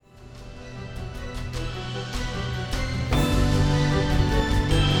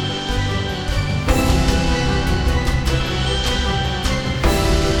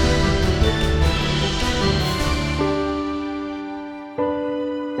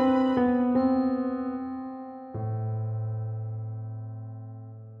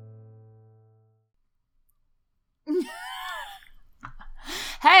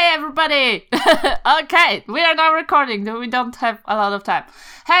everybody! Okay, we are now recording, though we don't have a lot of time.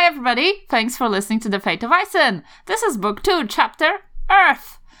 Hey, everybody! Thanks for listening to The Fate of Ison. This is Book 2, Chapter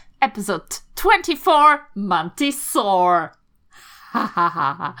Earth, Episode 24, Manti-Sore.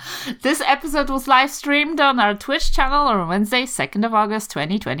 This episode was live streamed on our Twitch channel on Wednesday, 2nd of August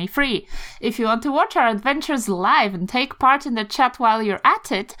 2023. If you want to watch our adventures live and take part in the chat while you're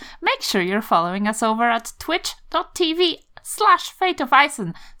at it, make sure you're following us over at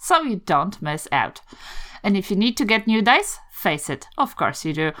twitch.tv/fateofison so you don't miss out. And if you need to get new dice, face it, of course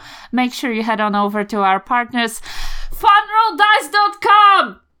you do. Make sure you head on over to our partners,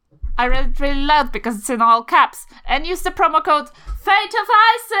 funrolldice.com! I read it really loud because it's in all caps. And use the promo code Fate of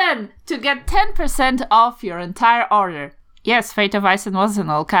Ison to get 10% off your entire order. Yes, Fate of Ison was in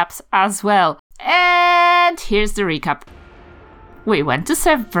all caps as well. And here's the recap. We went to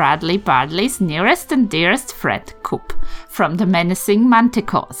serve Bradley Bardley's nearest and dearest friend, Coop, from the menacing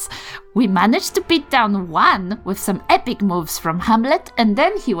Manticores. We managed to beat down one with some epic moves from Hamlet, and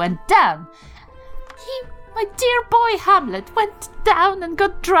then he went down. My dear boy Hamlet went down and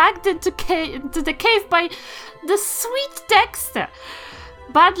got dragged into the cave by the sweet Dexter.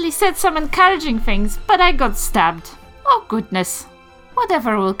 Bardley said some encouraging things, but I got stabbed. Oh goodness.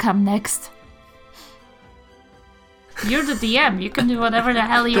 Whatever will come next. You're the DM. You can do whatever the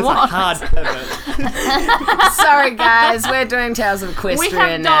hell you want. Hard pivot. Sorry, guys. We're doing Tales of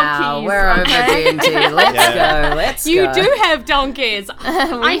Equestria now. We're over D&D. Let's go. You do have donkeys.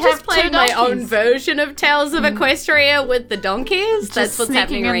 I just played my own version of Tales of Equestria with the donkeys. That's what's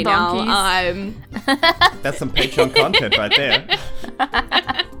happening right now. That's some Patreon content right there.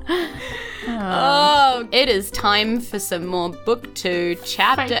 Oh, it is time for some more Book 2,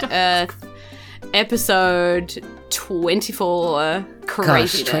 Chapter Earth, Episode 24.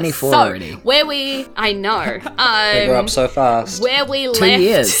 Craziness. Gosh, 24 already. I know. They grew up so fast. Where we 2 left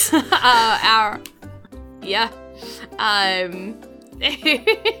years.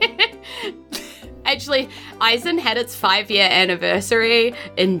 Actually, Eisen had its 5-year anniversary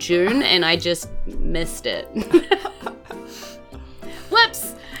in June, and I just missed it.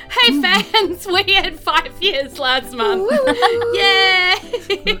 Whoops! Hey fans, we had 5 years last month. Yay!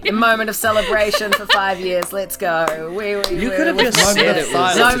 A moment of celebration for 5 years. Let's go. You could have just said it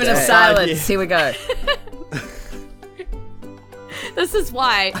was moment of silence. Here we go. This is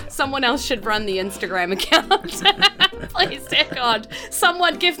why someone else should run the Instagram account. Please, dear God.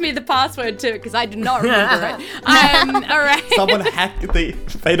 Someone give me the password too, because I do not remember it. Alright. Someone hack the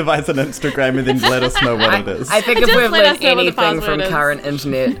Fate of Ison Instagram and then let us know what it is. I think if Just we've let us learned know what the anything from password is. current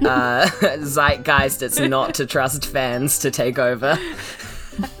internet zeitgeist, it's not to trust fans to take over.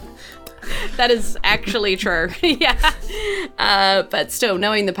 That is actually true. Yeah. But still,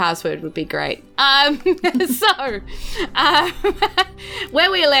 knowing the password would be great. Where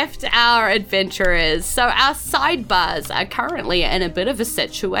we left our adventurers. So our sidebars are currently in a bit of a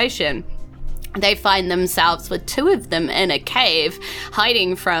situation. They find themselves with 2 of them in a cave,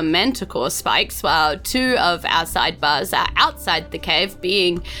 hiding from manticore spikes, while 2 of our sidebars are outside the cave,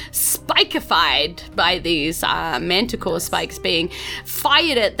 being spikified by these manticore spikes being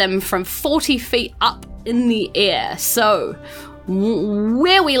fired at them from 40 feet up in the air. So,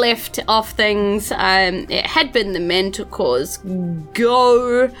 where we left off things, it had been the manticore's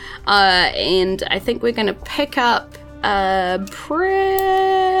go, and I think we're going to pick up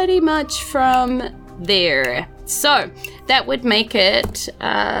pretty much from there. So that would make it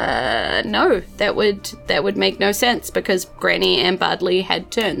no, that would make no sense because Granny and Bardley had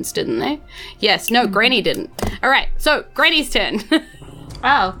turns, didn't they? Yes, no, Granny didn't. All right, so Granny's turn.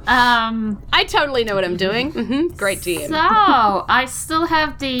 I totally know what I'm doing. Great DM. So, I still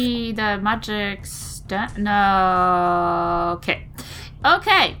have the magic no.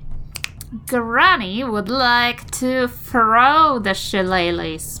 Okay. Granny would like to throw the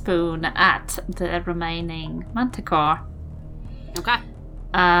shillelagh spoon at the remaining manticore. Okay.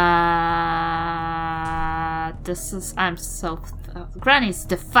 Granny's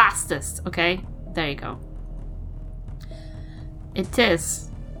the fastest, okay? There you go. It is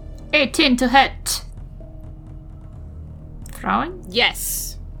 18 to hit. Throwing?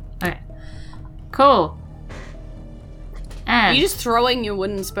 Yes. Okay. Cool. And You're just throwing your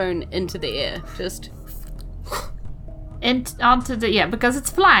wooden spoon into the air. Just onto the because it's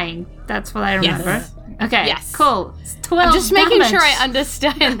flying. That's what I remember. Yes. Okay. Yes. Cool. It's 12 I'm just making damage. sure I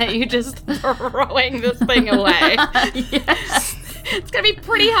understand that you're just throwing this thing away. Yes. It's gonna be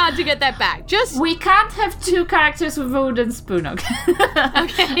pretty hard to get that back. We can't have 2 characters with a wooden spoon, okay?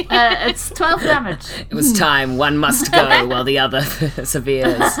 Okay. It's 12 damage. It was time. One must go while the other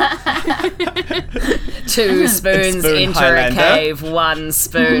perseveres. 2 spoons Spoon enter Highlander. a cave, 1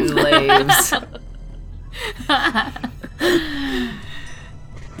 spoon leaves.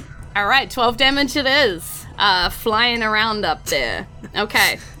 All right, 12 damage it is. Flying around up there.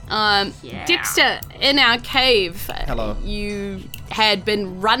 Okay. Dexter, in our cave, Hello. you had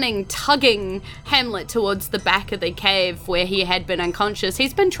been running, tugging Hamlet towards the back of the cave where he had been unconscious.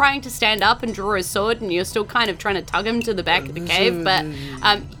 He's been trying to stand up and draw his sword, and you're still kind of trying to tug him to the back of the cave, but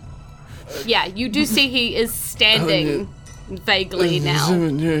yeah, you do see he is standing vaguely now.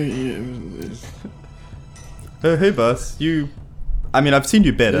 Hey, boss. I've seen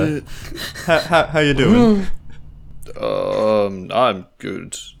you better. How you doing? I'm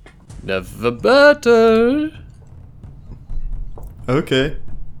good. Never better. Okay.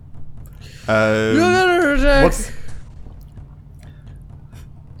 What's...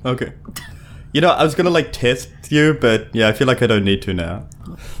 Okay. I was gonna test you, but yeah, I feel like I don't need to now.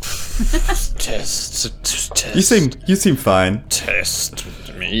 Test. You seem fine. Test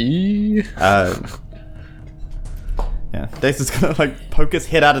me. Yeah, Dace is gonna poke his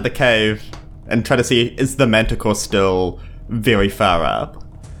head out of the cave and try to see, is the Manticore still very far up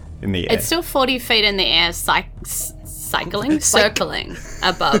in the air? It's still 40 feet in the air, circling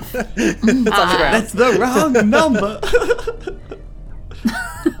above. That's the wrong number.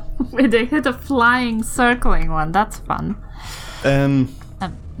 Wait, they hit a flying, circling one. That's fun.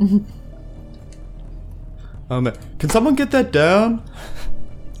 Oh man, can someone get that down?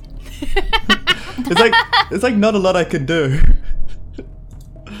 It's not a lot I can do.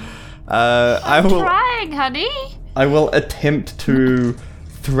 I'm trying, honey. I will attempt to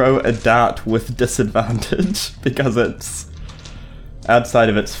throw a dart with disadvantage because it's outside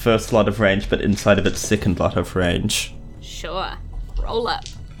of its first slot of range, but inside of its second lot of range. Sure. Roll up.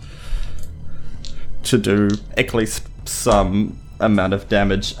 To do at least some amount of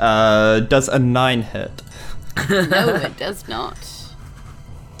damage. Does a 9 hit? No, it does not.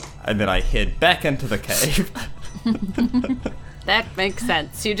 And then I head back into the cave. That makes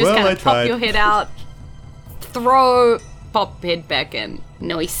sense. You just Well, kind I of pop tried. your head out, pop head back in.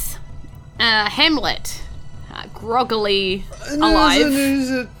 Nice. Hamlet, groggily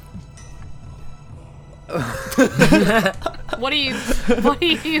alive. What are you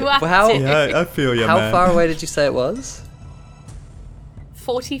up Well, to? Yeah, I feel you, How man. far away did you say it was?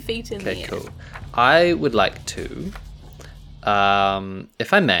 40 feet in the Okay, air. cool. I would like to,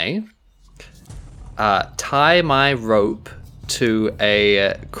 if I may, tie my rope to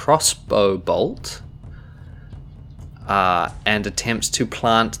a crossbow bolt and attempt to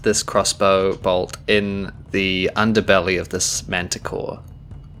plant this crossbow bolt in the underbelly of this manticore.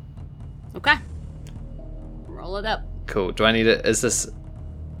 Okay. Roll it up. Cool. Do I need it? Is this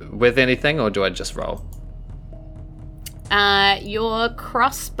with anything or do I just roll? Your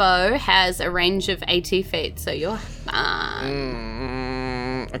crossbow has a range of 80 feet, so you're fine.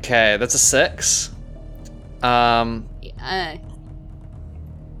 Okay, that's a 6.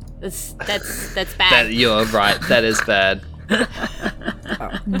 That's bad. You're right. That is bad.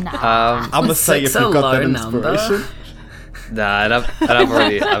 Nah. I'm gonna say if Six a you've got low that number. inspiration. Nah, and I've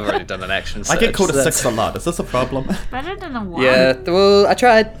already done an action. I get called a so 6 a lot. Is this a problem? Better than a 1. Yeah, well, I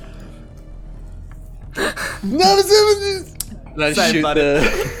tried. Same, Shoot buddy.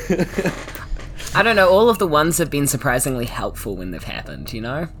 the. I don't know, all of the ones have been surprisingly helpful when they've happened, you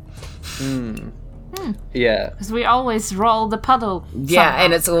know? Yeah. Because we always roll the puddle. Yeah, somehow.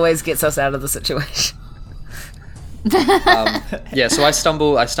 and it always gets us out of the situation. Yeah, so I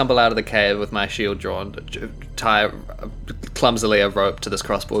stumble out of the cave with my shield drawn, tie clumsily a rope to this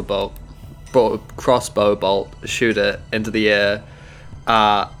crossbow bolt, shoot it into the air,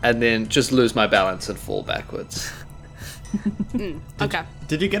 and then just lose my balance and fall backwards. Okay.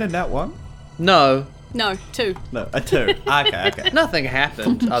 Did you get a nat 1? No, No, 2. No, a 2. Okay. nothing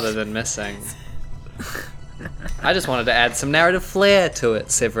happened other than missing. I just wanted to add some narrative flair to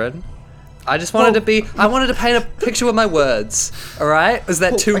it, Severin. I just wanted I wanted to paint a picture with my words. All right? Was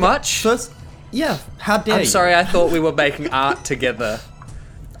that too much? First, yeah. How dare you? I'm sorry. I thought we were making art together.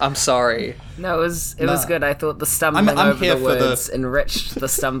 I'm sorry. No, it was good. I thought the stumbling I'm over here the for the- words enriched the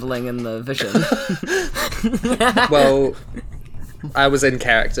stumbling in the vision. Well, I was in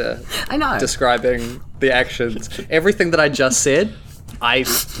character I know. describing the actions. Everything that I just said,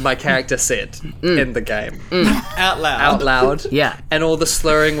 my character said in the game Out loud. out loud. Yeah. And all the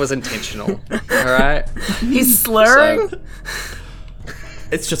slurring was intentional. All right. He's slurring? So-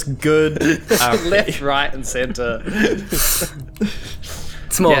 It's just good. Left, right, and center.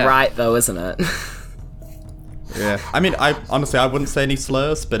 It's more Yeah. right, though, isn't it? Yeah. I mean, I wouldn't say any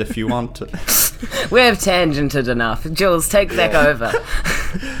slurs, but if you want to. We've tangented enough. Jules, take back over.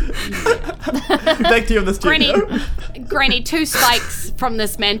 Back to you in the studio. Granny, 2 spikes from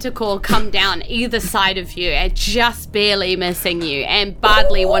this manticore come down either side of you and just barely missing you. And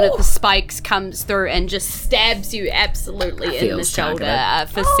Bardley, one of the spikes comes through and just stabs you absolutely in the Feels shoulder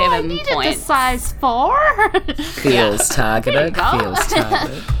targeted. for 7 I needed points. a size 4. Feels targeted. There you go. Feels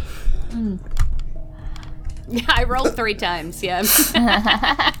targeted. I rolled 3 times, yeah.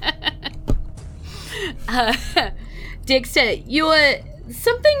 Dexter, you're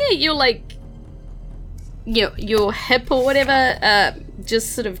something at your your hip or whatever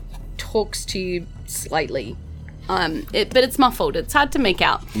just sort of talks to you slightly. But it's muffled. It's hard to make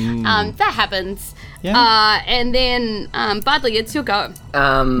out. That happens. Yeah. And then Budley, it's your go.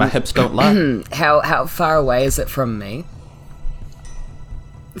 My hips don't lie. How far away is it from me?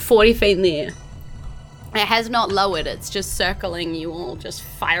 40 feet in the air. It has not lowered. It's just circling you all, just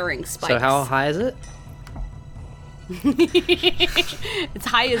firing spikes. So how high is it? It's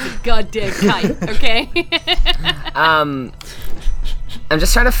high as a goddamn kite, okay? I'm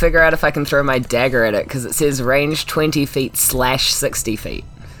just trying to figure out if I can throw my dagger at it, because it says range 20 feet / 60 feet.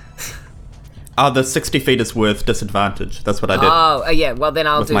 The 60 feet is worth disadvantage. That's what I did Yeah, well then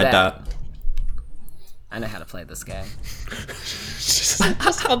I'll with do my that. dart. I know how to play this game. Just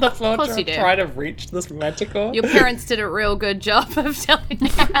on the floor Of course you do. trying to reach this manticore. Your parents did a real good job of telling you.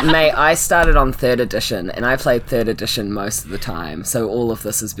 Mate, I started on 3rd edition, and I played 3rd edition most of the time, so all of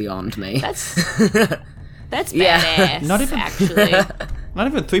this is beyond me. That's Yeah. badass, Not even- actually. Not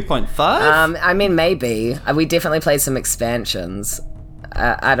even 3.5? I mean, maybe. We definitely played some expansions.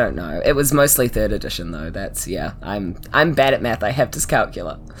 I don't know. It was mostly 3rd edition, though. That's, yeah. I'm bad at math. I have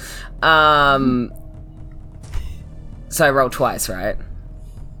dyscalculia. So I rolled twice, right?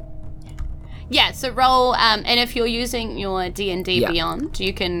 Yeah, so roll, and if you're using your D&D Yeah. Beyond,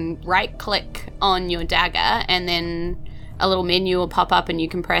 you can right-click on your dagger, and then a little menu will pop up, and you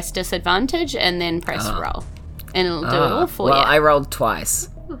can press disadvantage, and then press roll. And it'll do it all for well, you. I rolled twice.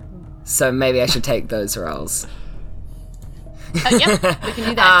 So maybe I should take those rolls. Yep, we can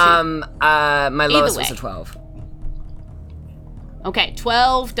do that too. My lowest way. was a 12. Okay,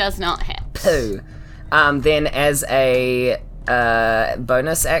 12 does not hit. Pooh. Then as a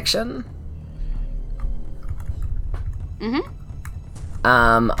bonus action,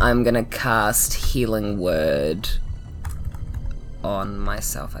 I'm gonna cast Healing Word on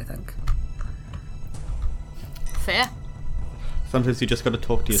myself, I think. Fair. Sometimes you just gotta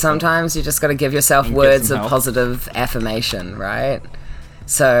talk to yourself. Sometimes you just gotta give yourself And get words some of help. positive affirmation, right?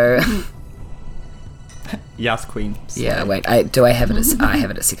 So, Yes, queen. yeah, wait, I have it at, I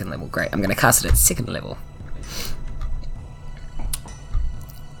have it at 2nd level, great. I'm gonna cast it at 2nd level.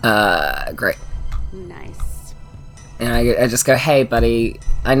 Great. Nice. And I just go, hey, buddy,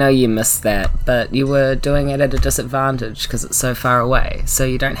 I know you missed that, but you were doing it at a disadvantage because it's so far away, so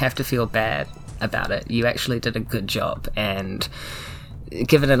you don't have to feel bad about it. You actually did a good job, and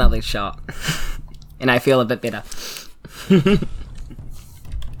give it another shot. And I feel a bit better.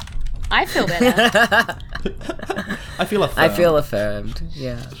 I feel better. I feel affirmed. I feel affirmed,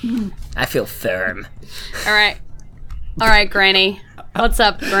 yeah. I feel firm. All right, Granny. What's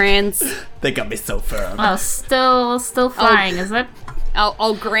up, Grants? They got me so firm. Oh, still flying, is it?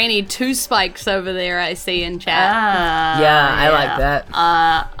 Oh, Granny, 2 spikes over there I see in chat. Yeah, I like that.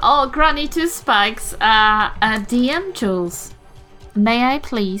 Granny, 2 spikes. DM Jules, may I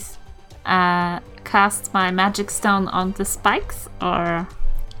please cast my magic stone on the spikes, or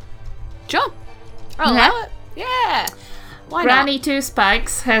Sure. I'll Yeah. allow it. Yeah. Why Granny not? 2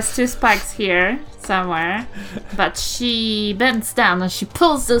 spikes has 2 spikes here somewhere, but she bends down and she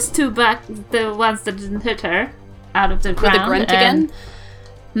pulls those 2 back, the ones that didn't hit her, out of the With ground. a grunt again?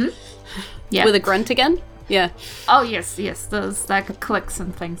 Yeah. With a grunt again? Yeah. Oh yes, those like clicks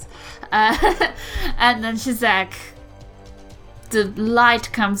and things. And then she's like, the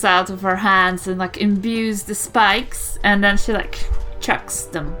light comes out of her hands and like imbues the spikes, and then she like chucks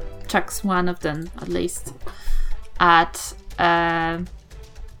one of them at least at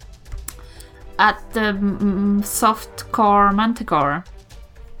the soft core manticore.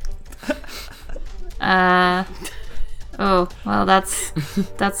 Oh well, that's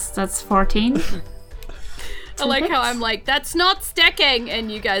 14. I like how I'm like, that's not stacking, and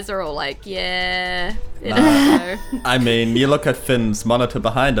you guys are all like, yeah, it is. I mean, you look at Finn's monitor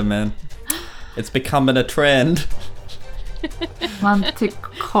behind him, man. It's becoming a trend.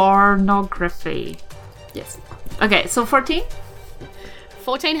 Manticornography. Yes. Okay, so 14?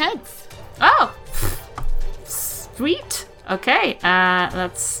 14 hits. Oh, sweet. Okay,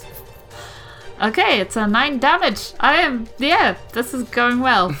 that's... Okay, it's a 9 damage. This is going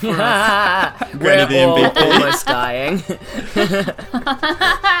well for us. We're the all MVP. almost dying.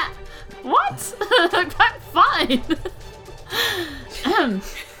 What? I'm fine.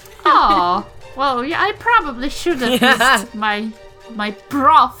 Oh, well, yeah, I probably should have used my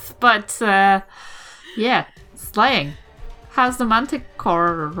broth, but yeah, slaying. How's the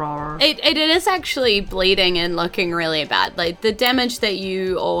Manti-Sore? It is actually bleeding and looking really bad. Like, the damage that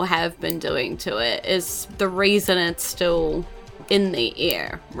you all have been doing to it is the reason it's still in the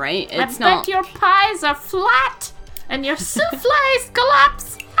air, right? It's I bet your pies are flat and your souffles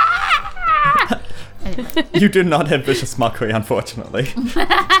collapse. You do not have vicious mockery, unfortunately.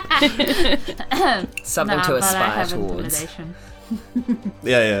 Something to aspire towards.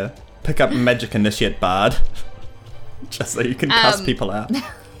 Yeah. Pick up Magic Initiate Bard. Just so you can cuss people out.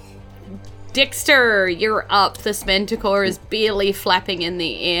 Dexter, you're up. This Manticore is barely flapping in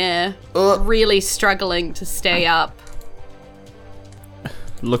the air, really struggling to stay up.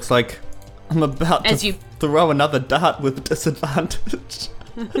 Looks like I'm about to throw another dart with disadvantage.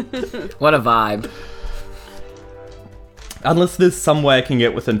 What a vibe. Unless there's some way I can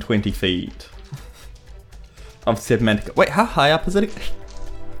get within 20 feet of said Manticore. Wait, how high up is it?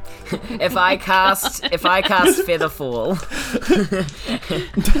 If I cast Featherfall.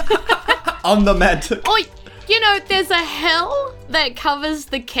 On the Manticore. Oh, you know, there's a hill that covers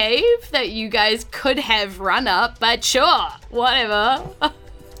the cave that you guys could have run up, but sure, whatever.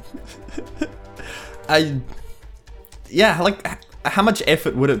 How much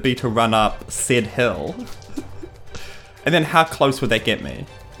effort would it be to run up said hill? And then how close would that get me?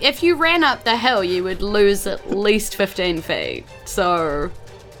 If you ran up the hill, you would lose at least 15 feet. So,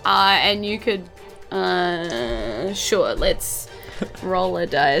 and you could, sure, let's roll a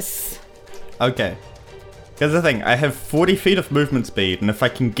dice. Okay. Here's the thing, I have 40 feet of movement speed, and if I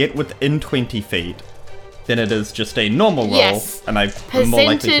can get within 20 feet, then it is just a normal roll, Yes. and I'm more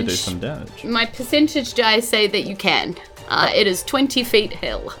likely to do some damage. My percentage dice say that you can. It is 20 feet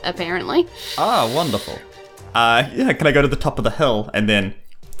hill, apparently. Ah, wonderful. Can I go to the top of the hill, and then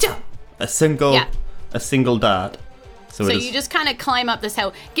a single dart. So you just kind of climb up this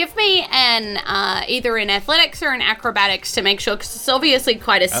hill. Give me an either an athletics or an acrobatics to make sure, because it's obviously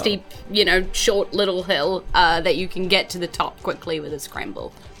quite a steep, short little hill that you can get to the top quickly with a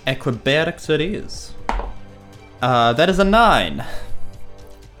scramble. Acrobatics it is. That is a 9.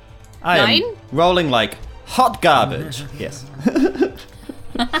 I am rolling like hot garbage. Yes.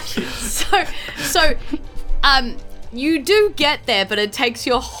 So, you do get there, but it takes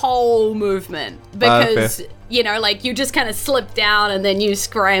your whole movement because, you just kind of slip down and then you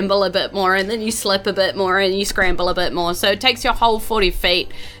scramble a bit more and then you slip a bit more and you scramble a bit more. So it takes your whole 40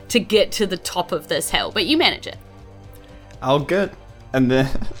 feet to get to the top of this hill, but you manage it. Oh, good. And then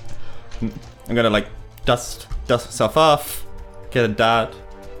I'm gonna dust myself off, get a dart.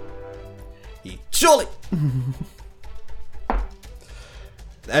 Surely.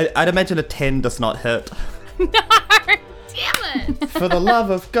 I'd imagine a 10 does not hit. No, damn it! For the love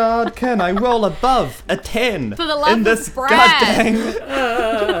of God, can I roll above a 10? For the love in this of Brad.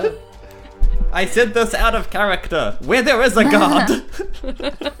 goddamn... I said this out of character, where there is a God.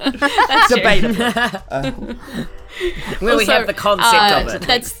 That's Debatable. Where we have the concept of it.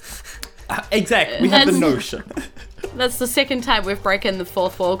 That's Exactly, we have the notion. That's the second time we've broken the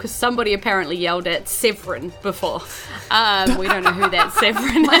fourth wall, because somebody apparently yelled at Severin before. We don't know who that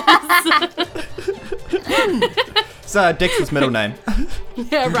Severin is. So, Dexter's middle name.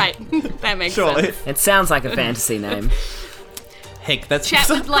 Yeah, right. That makes Surely. sense. It sounds like a fantasy name. Heck, that's... Chat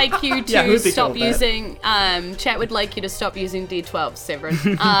would like you to who'd be stop cool with that? using. Chat would like you to stop using D12, Severin.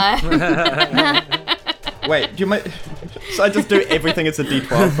 Wait, do you might... So I just do everything as a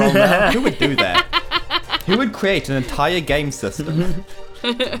D12 roll now? Who would do that? Who would create an entire game system?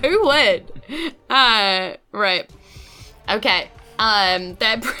 Who would? Right. Okay.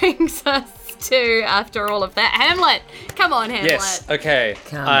 That brings us to, after all of that, Hamlet. Come on, Hamlet. Yes, okay.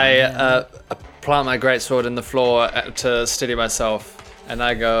 Come I plant my greatsword in the floor to steady myself, and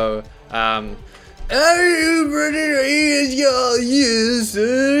I go, everybody,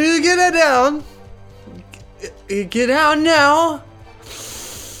 get down. Get down now.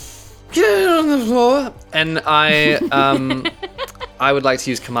 Get on the floor. And I would like to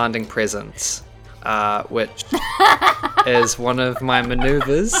use Commanding Presence, which is one of my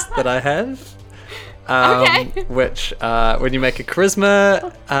maneuvers that I have. Okay. Which, when you make a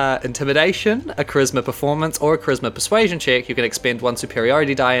Charisma Intimidation, a Charisma Performance, or a Charisma Persuasion check, you can expend 1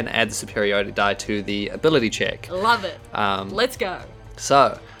 superiority die and add the superiority die to the ability check. Love it. Let's go.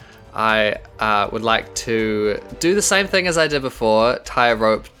 So, I would like to do the same thing as I did before, tie a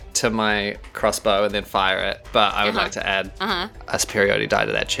rope to my crossbow and then fire it, but I would like to add a superiority die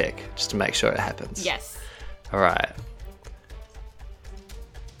to that check, just to make sure it happens. Yes. Alright.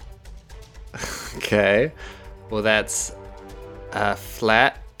 Okay. Well, that's a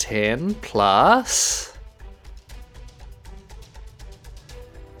flat 10 plus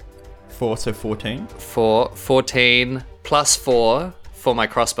 4, so 14. 14 plus 4 for my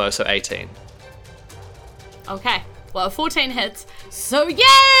crossbow, so 18. Okay. Well, 14 hits. So yay!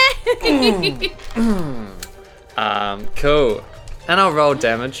 Cool. And I'll roll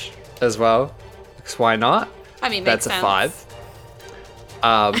damage as well, because why not? I mean, That's makes a 5. sense.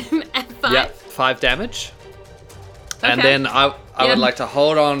 5? Yep, 5 damage. And then I would like to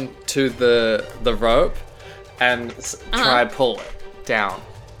hold on to the rope and try and pull it down.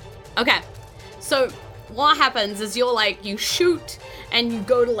 Okay. So what happens is you shoot and you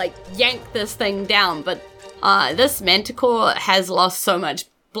go to yank this thing down, but this Manticore has lost so much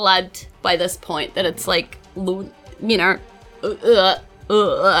blood by this point that it's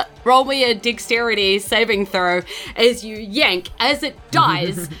roll me a dexterity saving throw as you yank, as it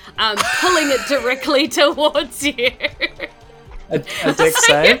dies, pulling it directly towards you. A dex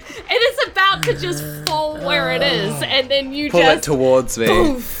save? It is about to just fall where it is, and then you Pull just it towards me.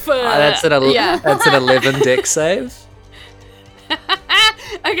 poof, That's an 11 dex save.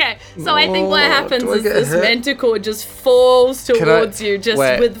 Okay, so I think what happens do I is get this hit? Manticore just falls towards you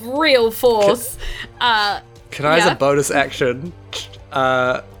wait. with real force. Can I, as a bonus action,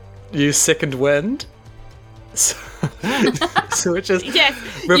 use Second Wind? So it just Yes,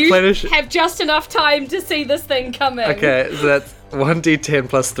 replenish. you have just enough time to see this thing coming. Okay, so that's 1d10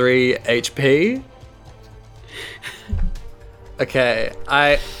 plus 3 HP. Okay,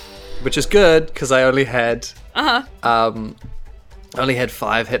 which is good because I only had only had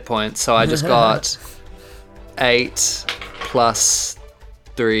 5 hit points, so I just got 8 plus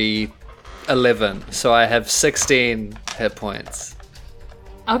 3, 11. So I have 16 hit points.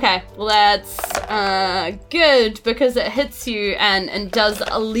 Okay, well that's good because it hits you and does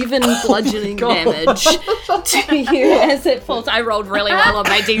 11 bludgeoning damage to you as it falls. I rolled really well on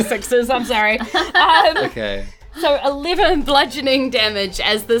my d6s, I'm sorry. Okay. So 11 bludgeoning damage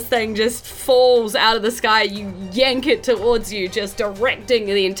as this thing just falls out of the sky. You yank it towards you, just directing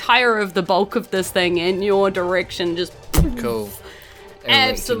the entire of the bulk of this thing in your direction. Just Cool.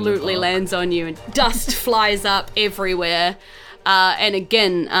 absolutely lands on you, and dust flies up everywhere. And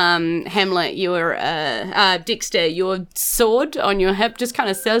again, Hamlet, Dexter, your sword on your hip just kind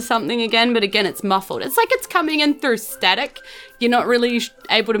of says something again, but again, it's muffled. It's like it's coming in through static. You're not really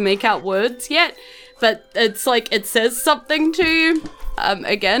able to make out words yet, but it's like it says something to you.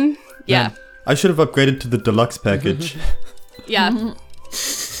 Again, yeah. Man, I should have upgraded to the deluxe package. Yeah.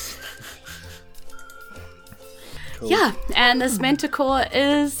 Cool. Yeah, and this Manticore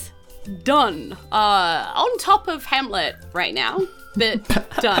is done. On top of Hamlet right now, but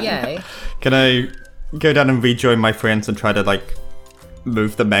done. Yay. Can I go down and rejoin my friends and try to,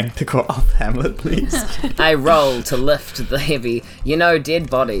 move the Manticore off Hamlet, please? I roll to lift the heavy. Dead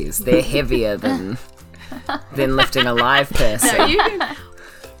bodies, they're heavier than lifting a live person. No, you can,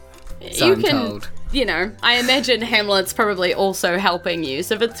 So you I'm can, told. I imagine Hamlet's probably also helping you.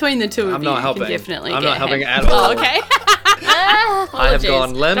 So between the two of I'm you, not you helping. can definitely I'm get not helping Ham- at all. Oh, okay. I have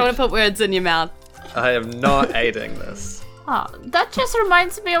gone limp. Don't want to put words in your mouth. I am not aiding this. Oh, that just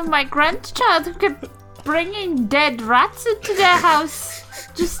reminds me of my grandchild who kept bringing dead rats into their house.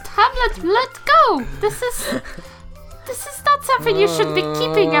 Just Hamlet, let go. This is not something you should be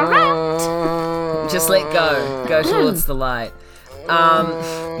keeping around. Just let go. Go towards the light.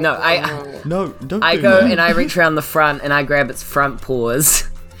 No, No, don't I do go that. and I reach around the front and I grab its front paws.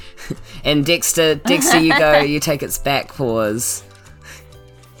 And Dexter, you take its back paws.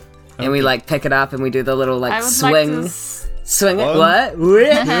 And we pick it up and we do the little I would swing. like to Swing it. One, What?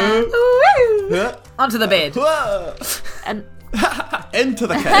 Yeah. Onto the bed. and Into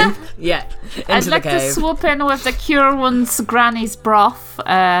the cave. Yeah. I'd Into the like to cave. swoop in with the Cure Wounds Granny's broth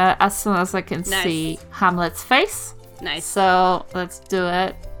as soon as I can Nice. see Hamlet's face. Nice. So let's do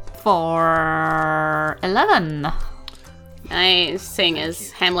it for 11. Nice. Seeing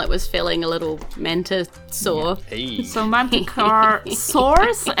as Hamlet was feeling a little Manti-Sore. Hey. So Manticore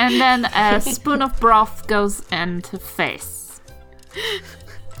soars, and then a spoon of broth goes into face.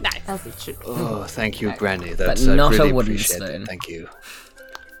 Nice. As it should. Oh, thank you, Granny. That's not a really wooden appreciated. spoon. Thank you.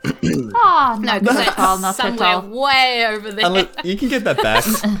 Oh, No, not because at all, it's not at somewhere all. way over there. You can get that back.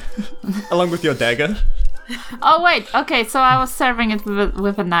 Along with your dagger. Oh, wait, okay, so I was serving it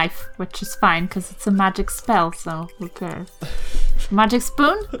with a knife, which is fine, because it's a magic spell, so who cares? Magic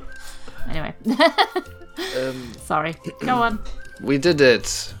spoon? Anyway. Sorry. Go on. We did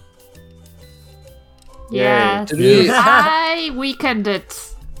it. Yeah. Did we? I weakened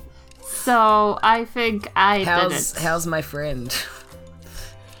it. So I think I did it. How's my friend?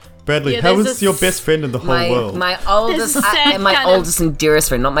 Bradley, Yeah, how there's is a your best friend in the whole world? My oldest, There's a sad kind of- oldest and dearest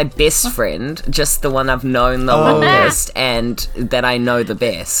friend, not my best friend, just the one I've known the longest and that I know the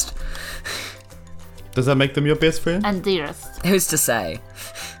best. Does that make them your best friend? And dearest. Who's to say?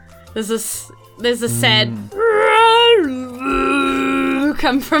 There's a sad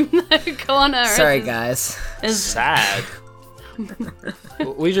come from the corner. Sorry, guys. Sad.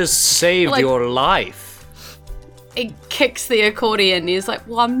 We just saved Like- your life. He kicks the accordion. He's like,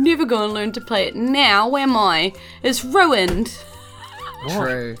 well, I'm never going to learn to play it now, am I? It's ruined.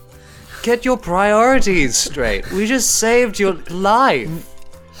 True. Get your priorities straight. We just saved your life.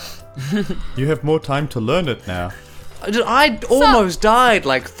 You have more time to learn it now. I almost died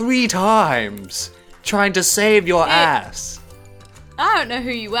like 3 times trying to save your ass. I don't know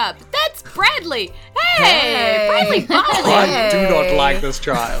who you are, but that's Bradley. Hey, Bradley Barley. I do not like this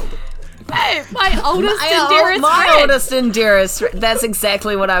child. Hey, my oldest and dearest my friend. oldest and dearest. That's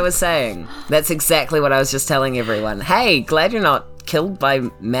exactly what I was saying. That's exactly what I was just telling everyone. Hey, glad you're not killed by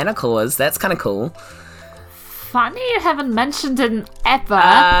manticores. That's kind of cool. Funny you haven't mentioned it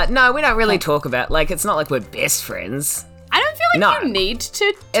ever. No, we don't really talk about. Like, it's not like we're best friends. I don't feel like No. you need to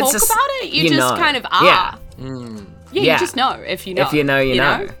It's talk just- about it. You you just know. kind of are. Yeah. Yeah, Yeah. you just know if you know. If you know, you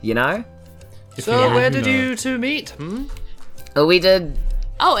know. You know. So where did No. you two meet? Oh, we did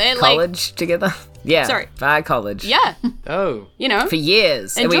Oh, and college together. Yeah. Sorry. By college. yeah, Oh. you know. For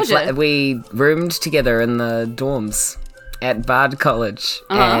years. In And Georgia. we roomed together in the dorms at Bard College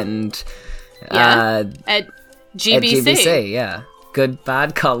and Yeah. At at GBC, GBC. Yeah. Good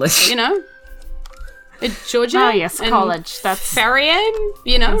Bard College. you know. At Georgia. Oh, yes, and college. That's Farrier,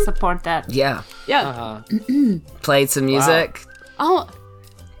 you know. can support that. Yeah. Yeah. Played some music. Oh,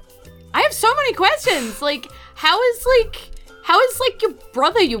 I have so many questions. Like, how is your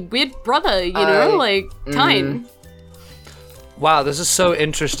brother, your weird brother, you know, like, time? Wow, this is so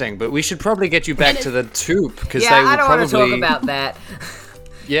interesting, but we should probably get you back And to the tube because Yeah, they will I don't probably. want to talk about that.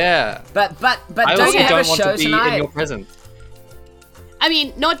 Yeah. But I don't also you have don't a want show to be tonight? in your presence. I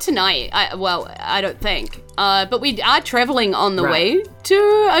mean, not tonight. I don't think. But we are traveling on the Right. way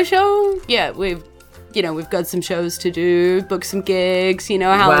to a show. Yeah, we've got some shows to do, book some gigs. You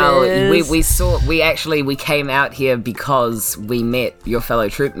know how Well, it is. we came out here because we met your fellow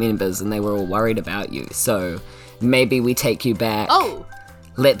troop members and they were all worried about you. So maybe we take you back. Oh,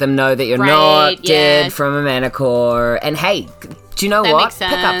 Let them know that you're Right, not yeah. dead from a manicore. And hey, do you know That what? makes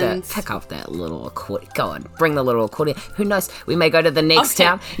sense. Pick up that little accordion. Go on, bring the little accordion. Who knows? We may go to the next Okay.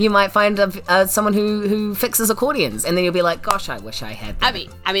 town. You might find someone who fixes accordions, and then you'll be like, "Gosh, I wish I had that."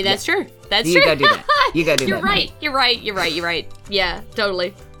 I mean that's true. That's You true. go do that. You go do You're that. right. You're right. Yeah,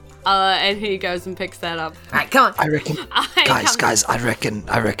 totally. And he goes and picks that up. All right, come on. I reckon, guys, I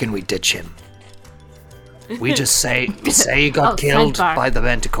reckon we ditch him. We just say he got killed sidebar. by the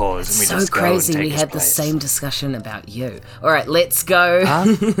Manticores, and we So just go crazy. and take We his had the place. same discussion about you. All right, let's go.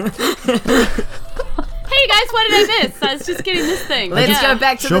 Hey guys, what did I miss? I was just getting this thing. Let's Yeah. go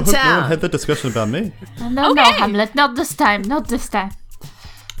back to Sure the hope no one town. had the discussion about me. No, Okay. Hamlet, not this time. Next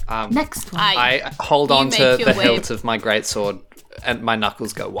one. I hold You on make to your the way- hilt of my greatsword, and my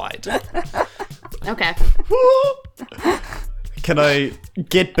knuckles go wide. Okay. Can I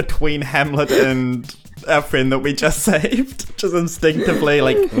get between Hamlet and our friend that we just saved? Just instinctively,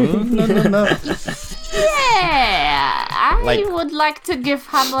 like, no. Yeah, I Like- would like to give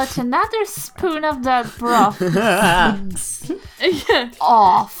Hamlet another spoon of that broth.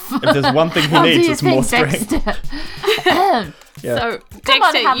 Off. If there's one thing he How do needs, you it's more think, strength. Dexter? So, Come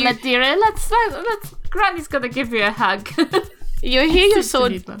on, Dexter, Hamlet, dearie. Let's. Granny's gonna give you a hug. you hear your You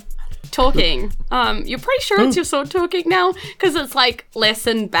sword need one. talking. You're pretty sure it's your sword talking now, because it's like less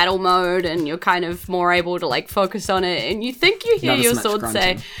in battle mode, and you're kind of more able to like focus on it. And you think you hear Not as your much sword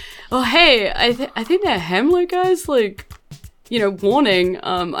grunting. say, "Oh, hey, I think that Hamlet guy's like, you know, warning.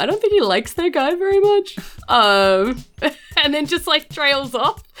 I don't think he likes that guy very much." And then just like trails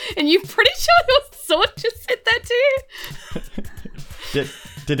off, and you're pretty sure your sword just said that to you.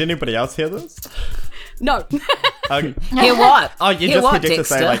 Did anybody else hear this? No. Hear what? Oh, you Hear just what, heard Dexter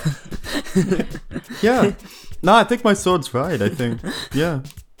say, Dexter? like, yeah. No, I think my sword's right. I think, yeah.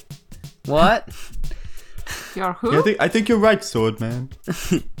 What? You're who? Yeah, I think you're right, sword man.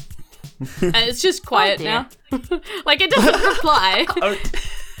 And it's just quiet dear. now. Like, it doesn't reply.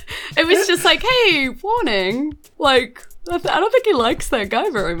 It was just like, hey, warning. Like, I don't think he likes that guy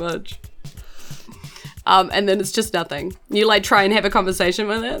very much. And then it's just nothing. You like try and have a conversation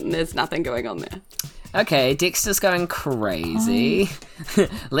with it, and there's nothing going on there. Okay, Dexter's going crazy.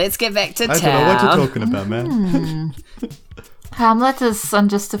 Let's get back to I town. don't know what you're talking about, man. Hamlet is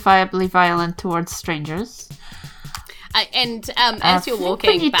unjustifiably violent towards strangers. As you're think we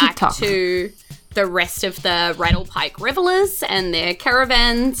walking need to back talk. to the rest of the Rattlepike revelers and their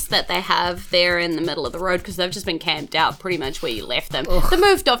caravans that they have there in the middle of the road, because they've just been camped out pretty much where you left them. They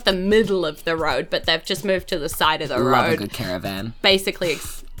moved off the middle of the road, but they've just moved to the side of the Love a road. good caravan. Basically,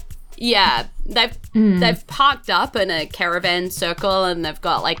 they've parked up in a caravan circle, and they've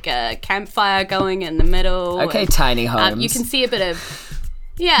got like a campfire going in the middle. Okay, and, tiny homes. you can see a bit of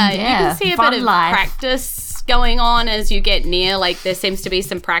you can see a fun bit of life. practice going on as you get near. Like there seems to be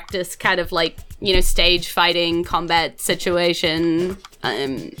some practice, kind of like stage fighting combat situation.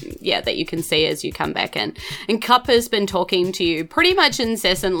 That you can see as you come back in. And Cup has been talking to you pretty much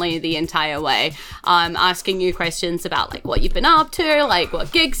incessantly the entire way, asking you questions about like what you've been up to, like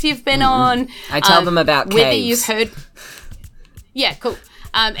what gigs you've been on. I tell them about whether caves. you've heard. Yeah, cool.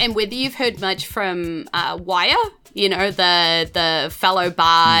 And whether you've heard much from Wire, the fellow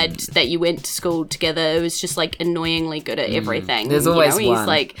bard that you went to school together, who was just like annoyingly good at everything. There's always he's one.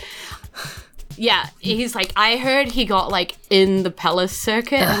 like. Yeah, he's like, I heard he got like in the palace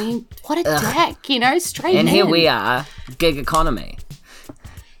circuit. I mean, what a dick, straight and in. here we are, gig economy.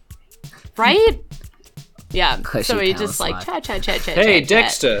 Right? Yeah. Cushy So he palace just like life. chat. Hey,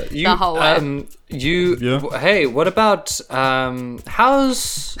 Dexter, you, the whole way. Yeah? hey, what about,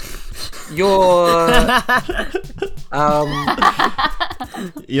 how's your,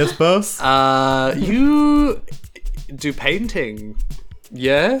 Yes, boss? you do painting,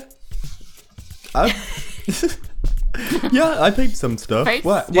 yeah? Yeah, I paint some stuff. Paints?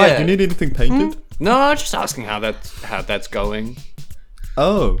 Why? Yeah. Do you need anything painted? No, I'm just asking how that's going.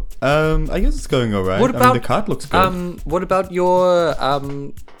 Oh, I guess it's going alright. What I mean, about the card looks good. What about your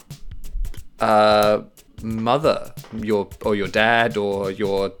mother, your dad, or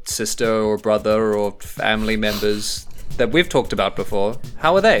your sister, or brother, or family members that we've talked about before?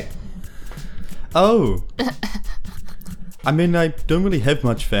 How are they? Oh. I mean, I don't really have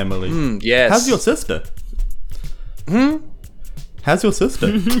much family. Yes. How's your sister? How's your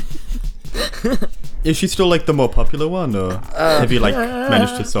sister? Is she still like the more popular one, or have you like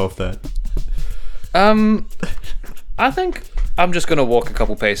managed to solve that? I think I'm just gonna walk a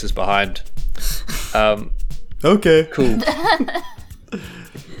couple paces behind. Okay. Cool.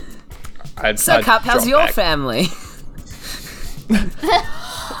 So, Cup, how's your family?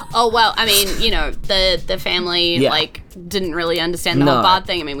 Oh, well, I mean, the family, like, didn't really understand the whole bard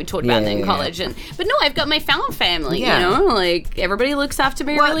thing. I mean, we talked about that in college. But no, I've got my found family, Like, everybody looks after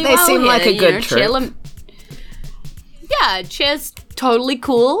me really they well. seem like a good Chair troop. Chair's totally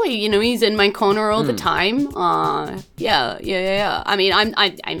cool. He's in my corner all the time. Yeah. I mean,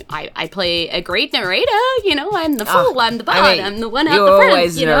 I play a great narrator. I'm the fool. I'm the bard. I'm the one out You're the front.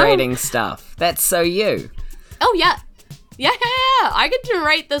 always narrating stuff. That's so you. Oh yeah. Yeah. I can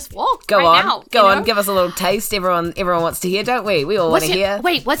narrate this walk Go right on, now. go on. Give us a little taste. Everyone wants to hear, don't we? We all want to hear.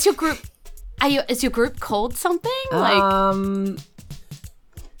 Wait, what's your group? Is your group called something? We're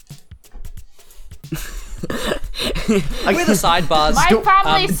the sidebars. My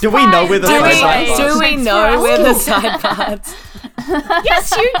family's do we know where the fine. sidebars Do we know where the sidebars?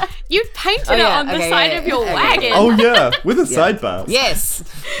 Yes, you painted it on the side of your wagon. Oh yeah, with a sidebar. Yes.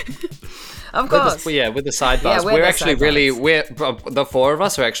 Of course. With the sidebars. Yeah, we're we're the actually sidebars. the four of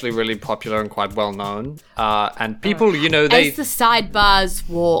us are actually really popular and quite well known. And people, they... As the sidebars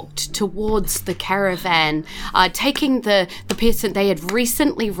walked towards the caravan, taking the person they had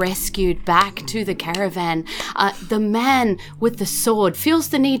recently rescued back to the caravan, the man with the sword feels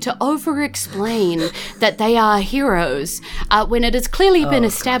the need to over-explain that they are heroes when it has clearly been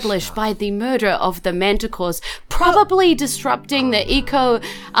established by the murder of the Manticores, probably disrupting the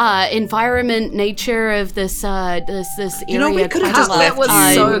environment nature of this area. we could have quite just a lot. left That was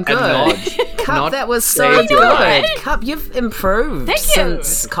you so and good. Cup, not that was so saved good. your life. Cup, you've improved Thank you.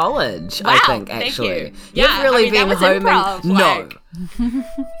 since college, I Wow, think, thank actually. you. Yeah, You've really I mean, been that was homing. improv, No.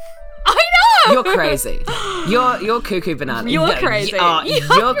 I know. You're crazy. You're cuckoo banana. You're No, crazy.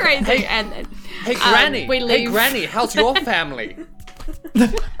 you're crazy. And Hey, Granny. we Hey, leave. Granny, how's your family?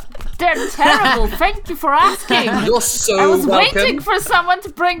 They're terrible. Thank you for asking. You're so I was welcome. waiting for someone to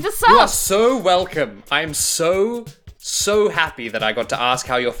bring this You are up. so welcome. I'm so happy that I got to ask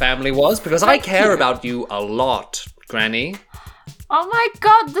how your family was, because I care about you a lot, Granny. Oh my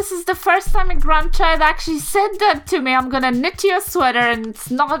god, this is the first time a grandchild actually said that to me. I'm gonna knit you a sweater and it's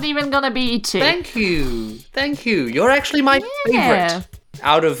not even gonna be itchy. Thank you. You're actually my Yeah. favorite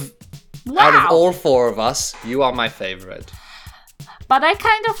out of Out of Wow. all 4 of us, you are my favorite. But I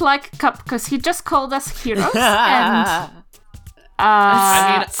kind of like Cup because he just called us heroes, and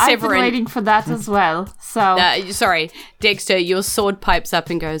I've been Severin. waiting for that as well. So Sorry, Dexter, your sword pipes up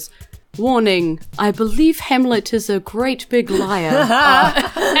and goes, "Warning, I believe Hamlet is a great big liar."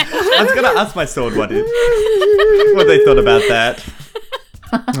 I was gonna ask my sword what they thought about that.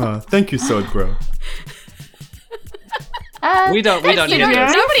 Oh, thank you, sword bro. We don't hear you.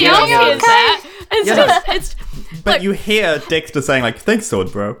 this. Nobody Yeah, else yeah. hears that. It's Yeah. just, it's, But Look. you hear Dexter saying like, "Thanks,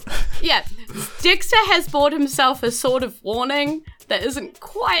 sword bro." yeah. Dexter has bought himself a sword of warning that isn't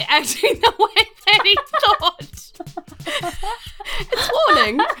quite acting the way that he thought. It's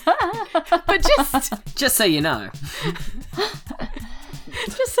warning, but Just so you know.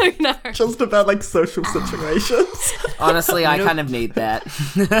 just so you know. Just about like social situations. Honestly, I kind of need that.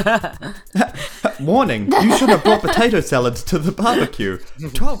 Warning, you should have brought potato salads to the barbecue.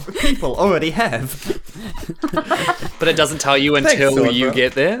 12 people already have. But it doesn't tell you Thanks, until sword you bro.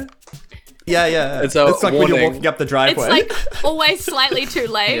 get there. Yeah. It's a like when you're warning. walking up the It's driveway. like always slightly too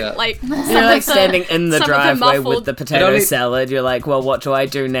late. Yeah. Like You're like standing in the some of the driveway with muffled- the potato only- salad. You're like, well, what do I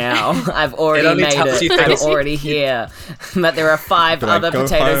do now? I've already only made tells you it. I'm things. already here. But there are 5 Do I other go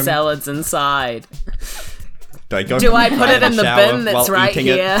potato home? salads inside. Do I put it in the bin that's while right eating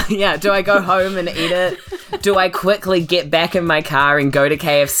here? Yeah, do I go home and eat it? Do I quickly get back in my car and go to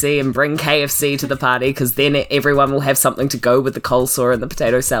KFC and bring KFC to the party? Because then everyone will have something to go with the coleslaw and the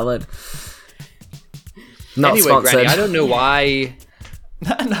potato salad. Not Anyway, sponsored. Granny, I don't know why.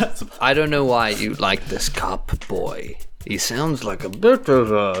 I don't know why you like this Cup boy. He sounds like a bit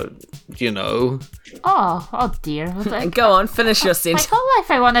of a, oh dear. Go on, finish your My sentence. whole life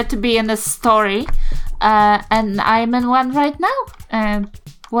I wanted to be in a story, and I'm in one right now.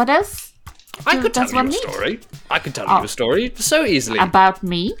 What else? I could tell Does you one a need? story. I could tell you a story so easily. About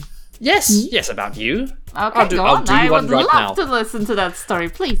me? Yes, about you. Okay, go I'll on. do I one would right love now. to listen to that story,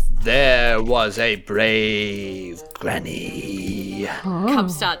 please. There was a brave granny. Cup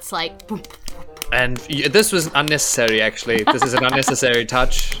starts like And this was unnecessary, actually. This is an unnecessary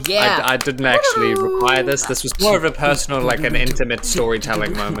touch. Yeah. I didn't actually require this. This was more of a personal, like an intimate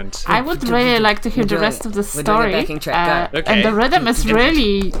storytelling moment. I would really like to hear the doing- rest of the we're doing a story. backing track, go. Okay. And the rhythm is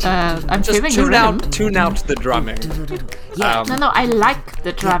really. I'm Just feeling the rhythm. tune out the drumming. No, I like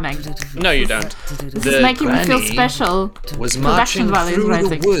the drumming. No, you don't. This is making me feel special. Was Production marching value is through the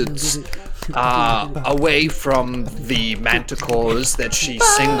rising. woods, away from the manticores that she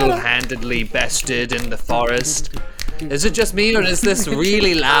single-handedly bested in the forest. Is it just me, or is this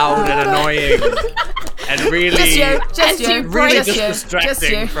really loud and annoying, and really, Just you. really Just just you. distracting Just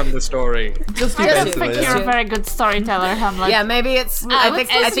you. from the story? Just I you don't answer think this. you're a very good storyteller, Hamlet. Yeah, maybe it's. I let's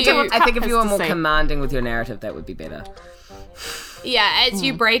think listen to what I think if Cup you were has more to say. commanding with your narrative, that would be better. Yeah, as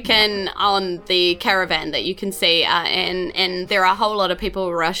you break in on the caravan that you can see, and there are a whole lot of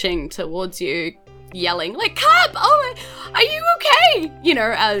people rushing towards you, yelling like, "Cup! Oh, are you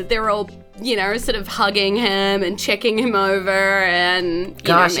okay?" They're all sort of hugging him and checking him over, and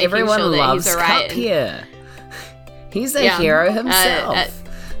Gosh, making everyone sure that loves he's all right. Cup here. He's a Yeah. hero himself.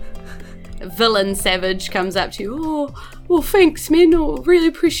 Villain Savage comes up to you. "Oh, well, thanks, man. I really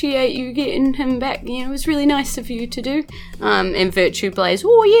appreciate you getting him back. It was really nice of you to do." And Virtue Blaze,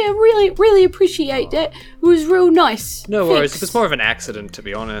 "Oh, yeah, really, really appreciate that. It was real nice. No worries. Thanks." It was more of an accident, to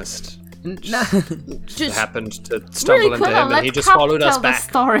be honest. No. Just happened to stumble Really into cool. him, Let and he just Cup followed us tell the back.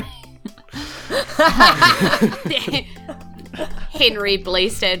 story. Henry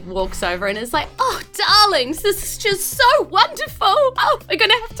Bleastad walks over and is like, "Oh, darlings, this is just so wonderful. Oh, we're going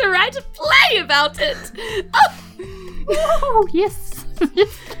to have to write a play about it. Oh." Oh, yes.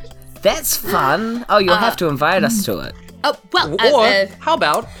 That's fun. Oh, you'll have to invite us to it. Oh, well, Or how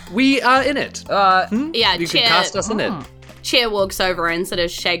about we are in it? yeah, You could Chair, cast us in it. Chair walks over and sort of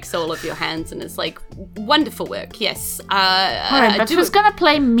shakes all of your hands and is like, "Wonderful work, yes. Alright, but who's gonna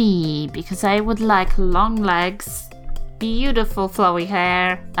play me? Because I would like long legs, beautiful flowy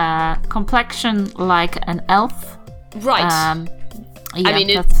hair, complexion like an elf. Right. Yeah, I mean,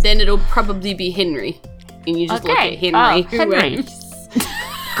 that's- then it'll probably be Henry. And you just look at Henry. Oh, who Henry. wears-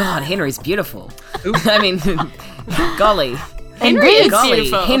 God, Henry's beautiful. I mean, golly. Henry is Golly,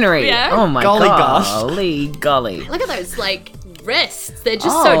 beautiful. Henry. Yeah. Oh my Golly god. gosh. Golly. Look at those, like, wrists. They're just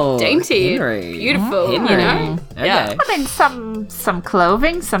Oh, so dainty. Henry. Beautiful, Henry. you know? Okay. Yeah. I mean, some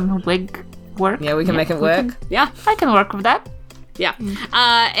clothing, some wig work. Yeah, we can make it work. Yeah. I can work with that. Yeah.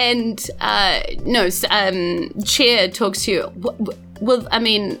 Chair talks to you. Well, I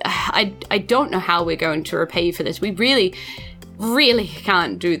mean, I don't know how we're going to repay you for this. We really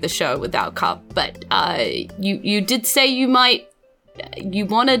can't do the show without Cup, but you did say you might you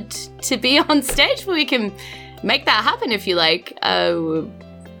wanted to be on stage, we can make that happen if you like. As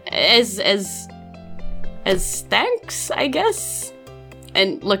thanks, I guess.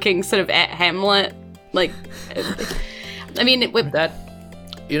 And looking sort of at Hamlet, like, I mean,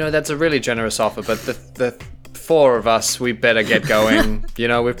 that's a really generous offer, but the four of us, we better get going.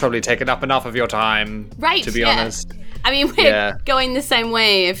 We've probably taken up enough of your time, right? To be honest. I mean, we're going the same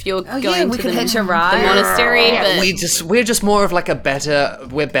way if you're going we to can the hitch a ride. monastery. But We're just more of like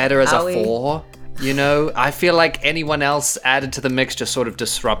we're better as a four. I feel like anyone else added to the mix just sort of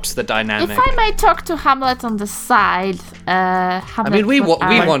disrupts the dynamic. If I may talk to Hamlet on the side, Hamlet we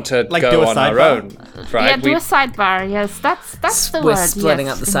want to like go do a on our sidebar? own, right? Yeah, do a sidebar. Yes, that's the word. We're splitting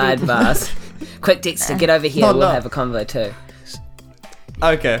yes, up the indeed. sidebars. Quick, Dexter, get over here. We'll have a convo too.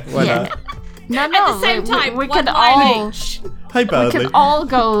 Okay, why Yeah. not? No, at the same time, we one can line all each. Hey, we Bradley. can all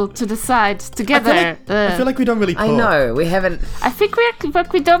go to the side together. I feel like we don't really talk. I know, we haven't... I think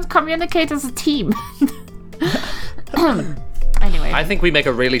we don't communicate as a team. Anyway, I think we make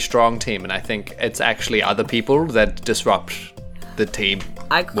a really strong team, and I think it's actually other people that disrupt the team.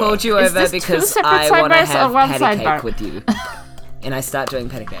 I called you Is over this two because separate I want to sidebars or have one patty sidebar? cake with you. And I start doing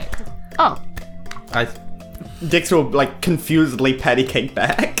patty cake. oh, Dix will like confusedly patty cake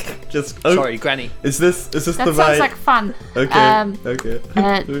back. Just Sorry, Granny. Is this that the sounds right? like fun. Okay.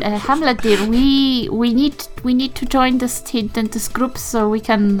 Hamlet dear, we need to join this group so we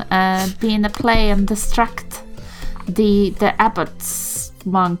can be in a play and distract the abbots,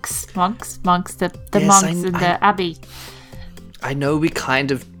 monks, the Yes, monks in the abbey. I know we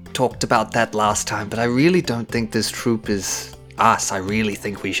kind of talked about that last time, but I really don't think this troop is us. I really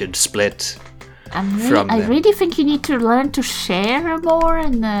think we should split. I them. really think you need to learn to share more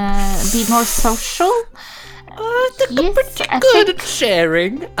and be more social. Yes, I Good think at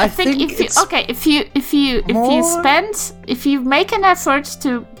sharing. I think if you make an effort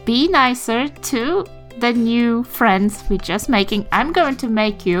to be nicer to the new friends we're just making, I'm going to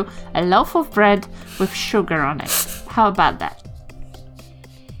make you a loaf of bread with sugar on it. How about that?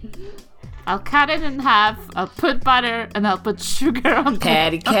 I'll cut it in half, I'll put butter, and I'll put sugar on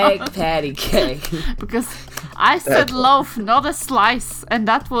Patty cake. because I said loaf, not a slice, and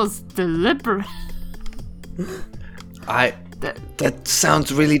that was deliberate. That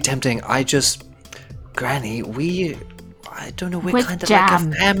sounds really tempting. Granny, I don't know, we're With kind of jam.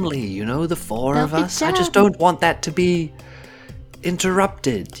 like a family, the four There'll of be us. I just jam. don't want that to be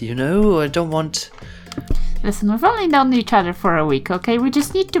interrupted, I don't want... Listen, we've only known each other for a week, okay? We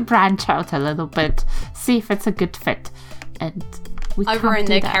just need to branch out a little bit, see if it's a good fit, and we Over can't in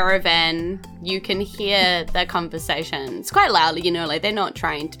do the that. caravan, you can hear their conversations quite loudly, like they're not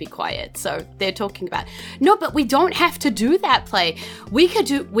trying to be quiet. So they're talking about, no, but we don't have to do that play. We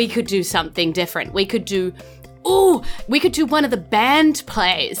could do something different. We could do one of the band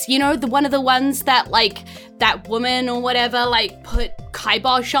plays, one of the ones that like that woman or whatever like put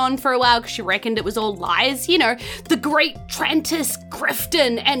kibosh on for a while because she reckoned it was all lies, the great Trantis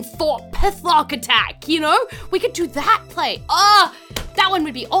Grifton and Fort Pithlock attack, we could do that play. That one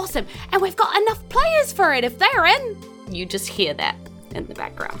would be awesome. And we've got enough players for it if they're in. You just hear that in the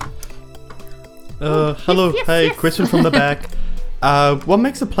background. Hello. Hey, question from the back. What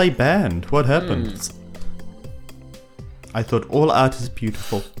makes a play band? What happens? I thought all art is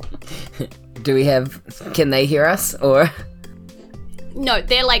beautiful. Can they hear us, or? No,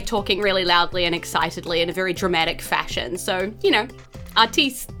 they're like talking really loudly and excitedly in a very dramatic fashion. So,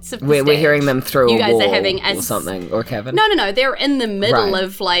 artistes of the We're stage. hearing them through You a guys wall are having or something, or Kevin? No, they're in the middle Right.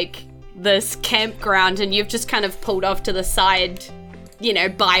 of like this campground and you've just kind of pulled off to the side,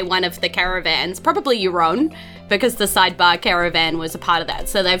 by one of the caravans, probably your own, because the sidebar caravan was a part of that.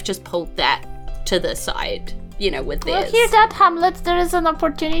 So they've just pulled that to the side, with Well, theirs. hear that, Hamlet? There is an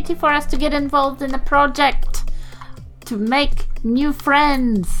opportunity for us to get involved in a project to make new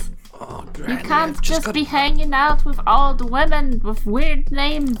friends. Oh, You Granny, can't I've just got- be hanging out with old women with weird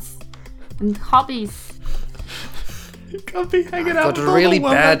names and hobbies. You can't be hanging I've out got with a all really the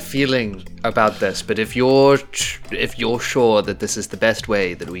women. bad feeling about this, but if you're sure that this is the best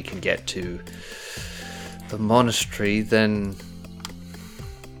way that we can get to the monastery, then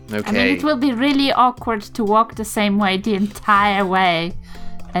okay. I mean, it will be really awkward to walk the same way the entire way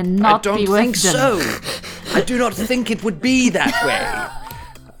and not I don't be with think them. so. I do not think it would be that way.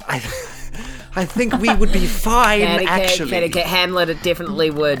 I think we would be fine, actually. Patty cake, Hamlet, it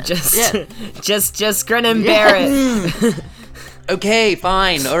definitely would. Just grin and bear it. Okay,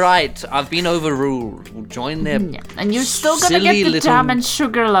 fine, alright. I've been overruled. We'll join their Yeah. And you're still gonna silly get the little jam and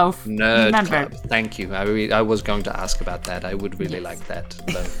sugar loaf. nerd Remember. club. Thank you. I was going to ask about that. I would really like that.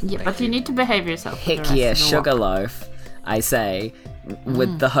 Yeah, but you need to behave yourself. for the Heck rest yeah, of the sugar walk. loaf. I say,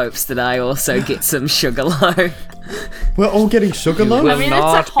 with the hopes that I also get some sugarloaf. We're all getting sugarloaf? Will I mean, it's a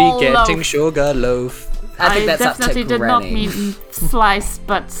not whole be getting loaf. sugar loaf. I think that's up definitely to did not Granny. mean slice,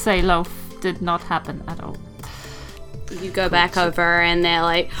 but say loaf did not happen at all. You go back over and they're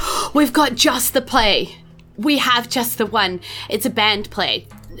like, we've got just the play. We have just the one. It's a band play.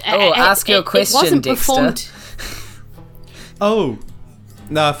 Oh, ask your question, it wasn't Dexter. performed. Oh.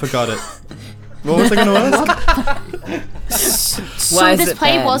 No, I forgot it. What was I going to ask? Why is This it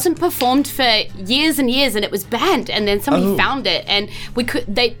play banned? wasn't performed for years and years, and it was banned. And then somebody Oh. found it, and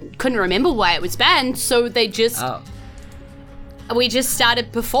they couldn't remember why it was banned, so they just Oh. we just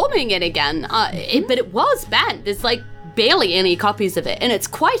started performing it again. But it was banned. There's like barely any copies of it, and it's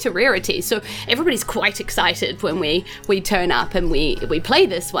quite a rarity. So everybody's quite excited when we turn up and we play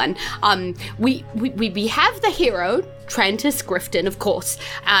this one. We have the hero. Trantis Grifton, of course,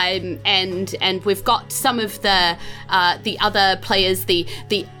 and we've got some of the other players, the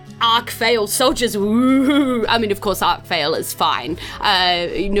Archvale soldiers. Woo! I mean, of course, Archvale is fine.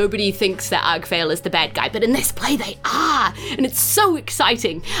 Nobody thinks that Archvale is the bad guy, but in this play they are, and it's so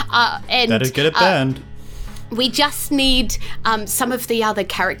exciting. And Better get it banned. we just need some of the other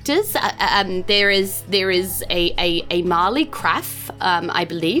characters. There is a Marley Craff, I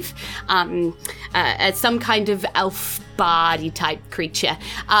believe, some kind of elf bardy type creature,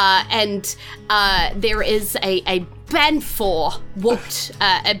 and there is a Banfor Walt,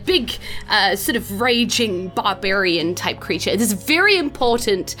 a big sort of raging barbarian type creature. There's a very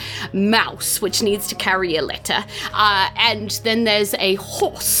important mouse which needs to carry a letter, and then there's a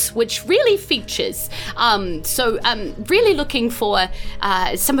horse which really features. So really looking for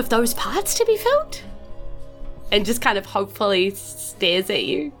some of those parts to be filled, and just kind of hopefully stares at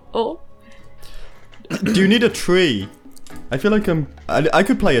you. Or Do you need a tree? I feel like I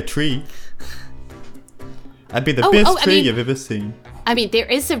could play a tree. I'd be the best tree you've ever seen. I mean, there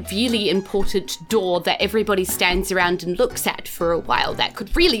is a really important door that everybody stands around and looks at for a while that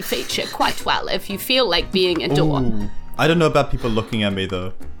could really feature quite well if you feel like being a door. Ooh. I don't know about people looking at me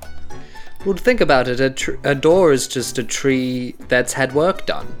though. Well, think about it. A door is just a tree that's had work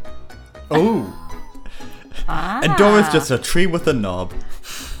done. Oh. A door is just a tree with a knob.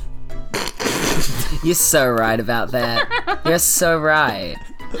 You're so right about that. You're so right.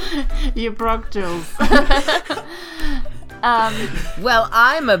 You broke Jules. Well,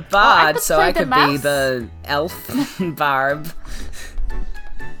 I'm a I bard, could so play I the could be mouse. the elf barb.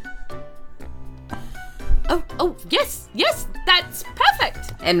 Oh, yes, that's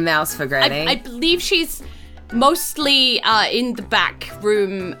perfect. And mouse for Granny. I believe she's mostly in the back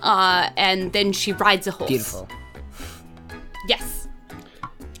room, and then she rides a horse. Beautiful. Yes.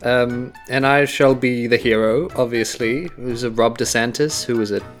 And I shall be the hero, obviously. Who's a Rob DeSantis? Who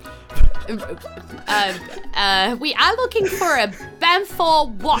is it? We are looking for a Banfor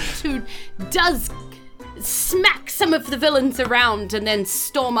Watt who does smack some of the villains around and then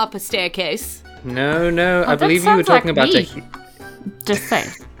storm up a staircase. No, I that believe you were sounds like talking about me. the. Just say.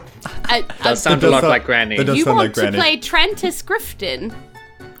 That sounds a does lot sound- like Granny. that does You sound want like to Granny. play Trantis Grifton,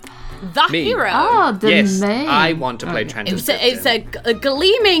 the Me? hero. Oh, the Yes, maid. I want to play Okay. Trantis. It's a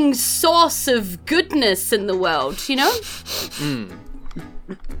gleaming source of goodness in the world, you know?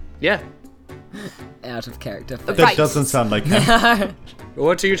 Yeah. Out of character. That Right. doesn't sound like him.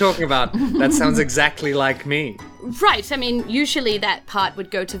 What are you talking about? That sounds exactly like me. Right, I mean, usually that part would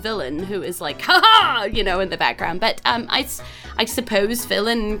go to Villain, who is like, ha-ha, you know, in the background. But I suppose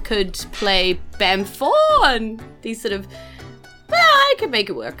Villain could play Banfor and these sort of, well, I could make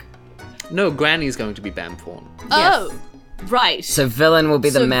it work. No, Granny's going to be Bamforn. Oh, right. So villain will be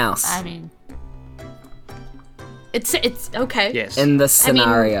the So- mouse I mean, It's okay. Yes. in the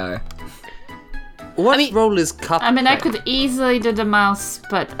scenario. What I mean- role is Cup? I playing? could easily do the mouse,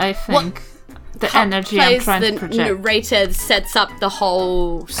 but I think the Cup energy I'm plays trying the to project. narrator sets up the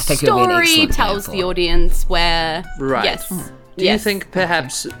whole think he'll be an story, excellent tells Banfor. the audience where. Right. Yes. Do you Yes. think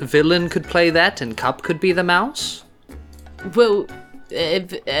perhaps Villain could play that and Cup could be the mouse? Well,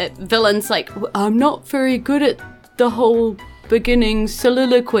 Villain's like, I'm not very good at the whole beginning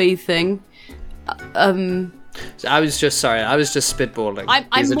soliloquy thing. I was just spitballing. I'm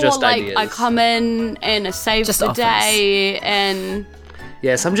These are more just like ideas. I come in and I save Just the offers. day and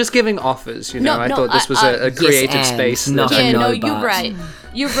Yes, I'm just giving offers. You know, No, I no, thought this was a Yes, creative and space. not that- a yeah, no no, you're but. right.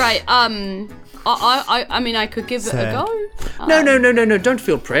 You're right. I mean, I could give it a Sad. go. No. Don't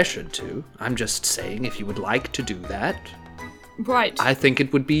feel pressured to. I'm just saying, if you would like to do that, Right. I think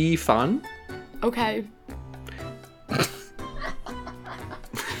it would be fun. Okay.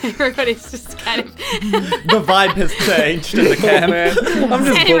 Everybody's just kind of The vibe has changed in the camp. I'm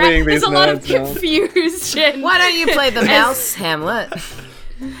just bullying There's these a lot of nerds now. confusion. Why don't you play the mouse, Hamlet?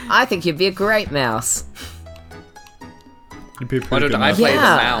 I think you'd be a great mouse. You'd be a Why pretty don't good I mouse. play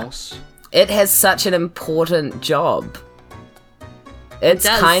Yeah. the mouse? It has such an important job. It's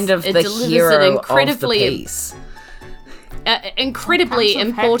does. kind of It the delivers an hero of the incredibly- piece. Incredibly Comes of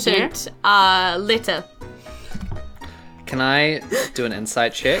important letter. Can I do an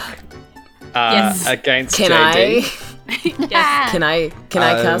insight check? Yes. Against Can JD? Yes. Can I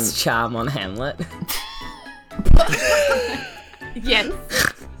cast charm on Hamlet? Yes.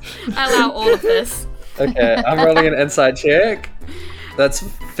 I allow all of this. Okay, I'm rolling an insight check. That's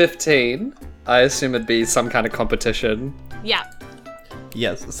 15. I assume it'd be some kind of competition. Yeah.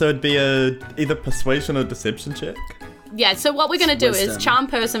 Yes, so it'd be either persuasion or deception check. Yeah, so what we're going to do is Wisdom. charm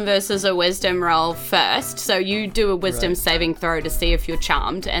person versus a wisdom roll first. So you do a wisdom saving throw to see if you're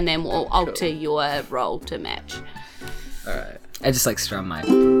charmed, and then we'll alter your roll to match. Alright. I just like strum my.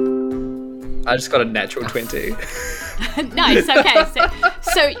 I just got a natural 20. Nice, okay.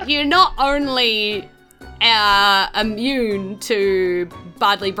 So you're not only immune to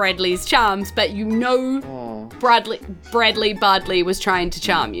Bradley's charms, but you know Bradley Bardley was trying to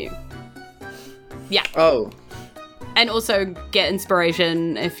charm you. Yeah. Oh. And also get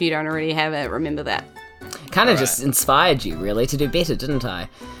inspiration if you don't already have it. Remember that. Kind of just inspired you, really, to do better, didn't I?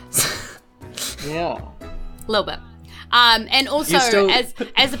 Yeah. A little bit. And also, You still-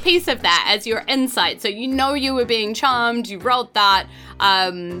 as a piece of that, as your insight, so you know you were being charmed, you rolled that,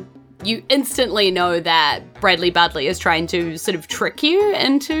 you instantly know that Bradley Budley is trying to sort of trick you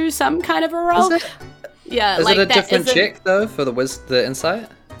into some kind of a role. Is it? Yeah, Is like it a that different isn't- check, though, for the insight?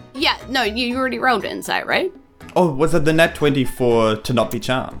 Yeah, no, you already rolled insight, right? Oh, was it the nat 20 for to not be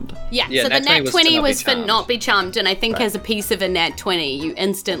charmed? Yeah, Yeah, so the nat 20 nat was 20 to not be was for charmed. not be charmed, and I think as a piece of a nat 20, you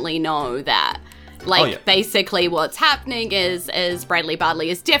instantly know that. Like, yeah. basically what's happening is Bradley Bardley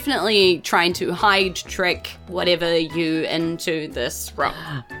is definitely trying to hide, trick, whatever you into this role.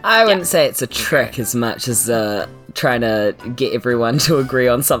 I wouldn't say it's a trick as much as trying to get everyone to agree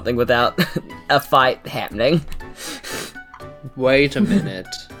on something without a fight happening. Wait a minute.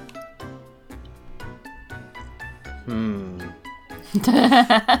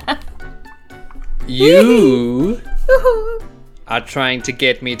 You are trying to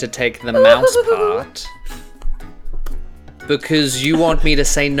get me to take the mouse part because you want me to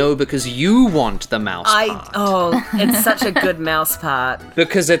say no because you want the mouse part. It's such a good mouse part.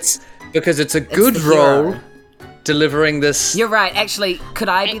 Because it's a good the role hero. delivering this. You're right. Actually, could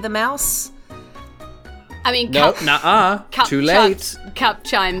I be the mouse? I mean, No, Cup, nuh-uh. Cup Too late. Cup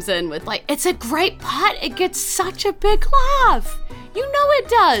chimes in with, like, it's a great part. It gets such a big laugh. You know it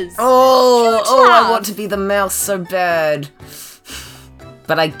does. Oh, Huge I laugh. want to be the mouse so bad.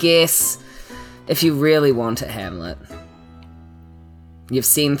 But I guess if you really want it, Hamlet, you've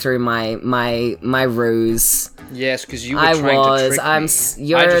seen through my ruse. Yes, because you were I trying was. to trick I'm. me.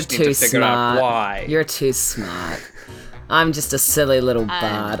 You're I just need too to figure smart. out why. You're too smart. I'm just a silly little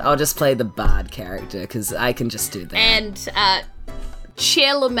bard. I'll just play the bard character because I can just do that. And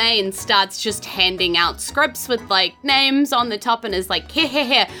Cher Lemaine starts just handing out scripts with, like, names on the top and is like,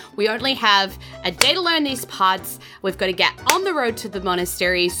 here, we only have a day to learn these parts. We've got to get on the road to the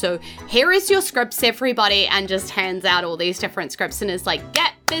monastery. So here is your scripts, everybody, and just hands out all these different scripts and is like,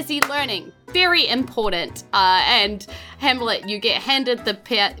 get busy learning. Very important. And Hamlet, you get handed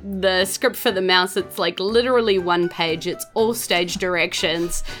the script for the mouse. It's like literally one page. It's all stage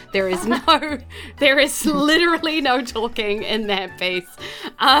directions. There is literally no talking in that piece.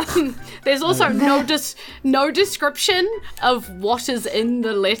 There's also no description of what is in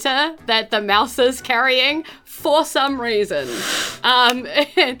the letter that the mouse is carrying for some reason.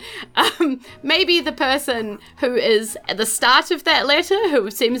 Maybe the person who is at the start of that letter,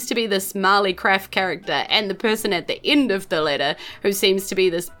 who seems to be this Marley Craft character, and the person at the end of the letter, who seems to be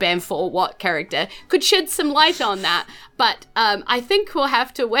this Bamfor Watt character, could shed some light on that. But I think we'll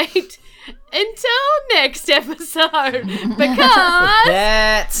have to wait until next episode, because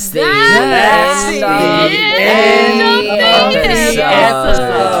That's the That's end the of end of the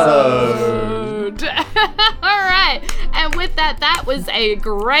episode. All right, and with that was a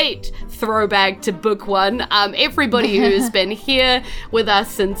great throwback to book one. Everybody who's been here with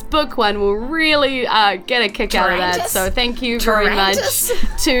us since book one will really get a kick out of that. So thank you very much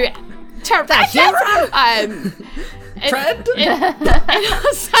to Tarantus.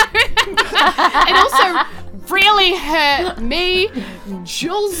 It also really hurt me,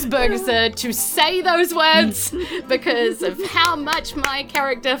 Jules Bergser, to say those words because of how much my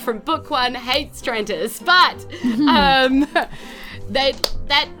character from book one hates Trantis. But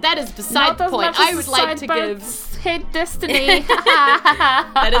that is beside Not the as point. much I as would like to give. sidebars hate Destiny.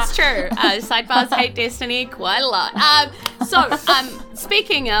 That is true. Sidebars hate Destiny quite a lot.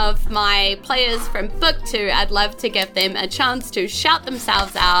 Speaking of my players from Book 2, I'd love to give them a chance to shout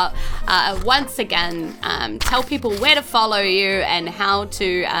themselves out once again. Tell people where to follow you and how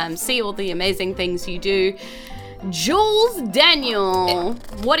to see all the amazing things you do. Jules Daniel,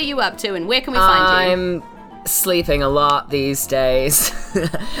 what are you up to and where can we find you? I'm sleeping a lot these days.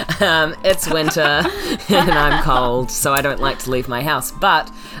 It's winter and I'm cold, so I don't like to leave my house.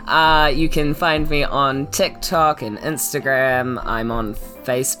 But you can find me on TikTok and Instagram. I'm on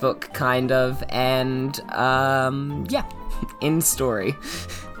Facebook, kind of, and in story.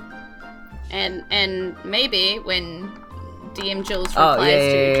 And maybe when DM Jules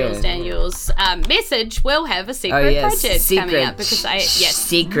replies to Jules Daniel's message, we'll have a secret project coming up because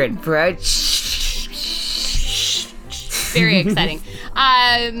secret project. Very exciting.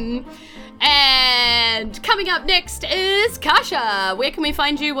 And coming up next is Kasia. Where can we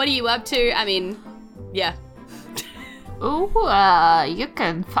find you? What are you up to? I mean, yeah. You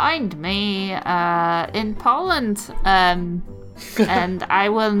can find me in Poland, and I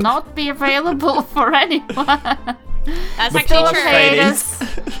will not be available for anyone. That's Still actually on true. hiatus.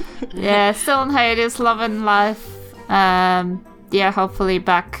 Yeah, still on hiatus, loving life. Hopefully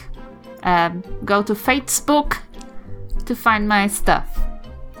back. Go to Facebook to find my stuff.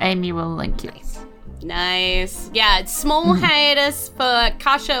 Amy will link you. Nice. Yeah, it's small hiatus for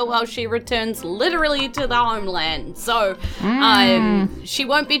Kasia while she returns literally to the homeland. So she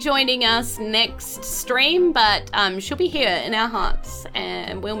won't be joining us next stream, but she'll be here in our hearts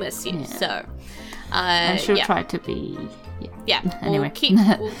and we'll miss you. Yeah. So I should try to be. Yeah. Anyway.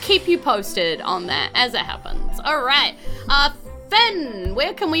 We'll keep you posted on that as it happens. All right. Finn,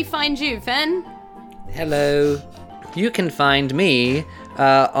 where can we find you, Finn? Hello. You can find me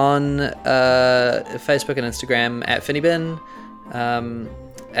on Facebook and Instagram at Finnybin.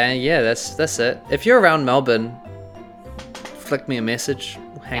 And yeah, that's it. If you're around Melbourne, flick me a message.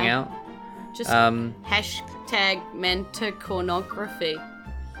 We'll hang out. Just hashtag Manti-Cornography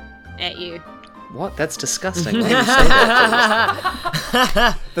at you. What? That's disgusting. Why did you say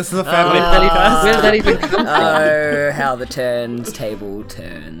that? This is a family podcast. Where did that even come from? Oh, how the table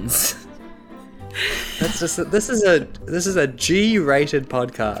turns. That's just this is a G-rated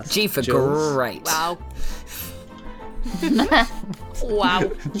podcast. G for Jules. great. Wow.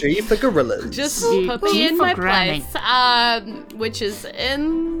 Wow. G for gorillas. Just G- put me G in for my granny. place, which is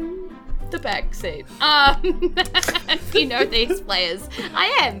in the back seat. If you know these players, I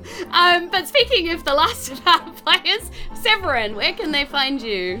am. But speaking of the last of our players, Severin, where can they find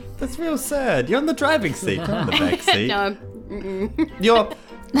you? That's real sad. You're in the driving seat, not in the back seat. No. You're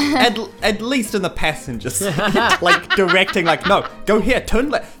at least in the passenger seat, like directing, like, no, go here, turn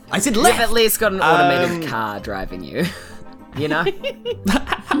left. I said You've left. at least got an automated car driving you. You know?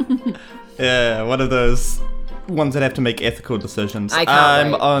 Yeah, one of those ones that have to make ethical decisions. I can't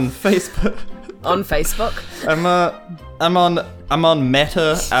I'm wait. on Facebook. On Facebook? I'm on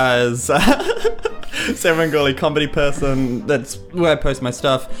Meta as Severin Gully comedy person. That's where I post my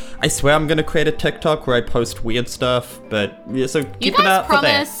stuff. I swear I'm gonna create a TikTok where I post weird stuff, but yeah, so keep an eye out for that.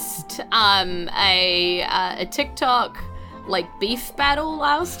 You guys promised a TikTok like beef battle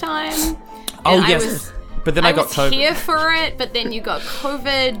last time. Oh and yes. But then I got was COVID. here for it, but then you got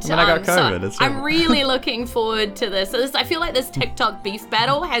COVID. Then I got COVID, So it's true. I'm really looking forward to this. I feel like this TikTok beef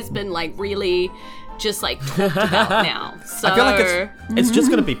battle has been like really just like talked about now. So I feel like it's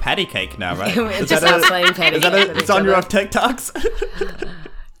just gonna be patty cake now, right? It's just us playing patty Is that cake a with each genre other. of TikToks?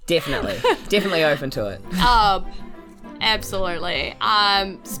 Definitely open to it. Absolutely.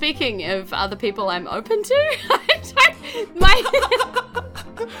 Speaking of other people I'm open to,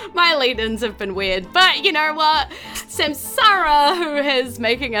 my lead-ins have been weird, but you know what? Samsara, who is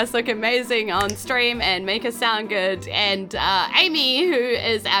making us look amazing on stream and make us sound good, and Amy, who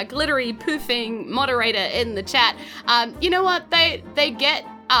is our glittery poofing moderator in the chat. You know what? They get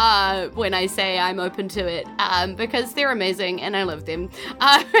when I say I'm open to it, because they're amazing and I love them.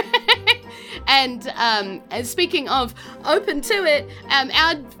 And speaking of open to it,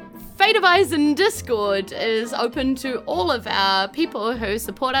 our Fate of Eisen Discord is open to all of our people who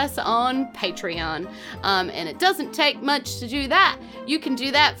support us on Patreon. And it doesn't take much to do that. You can do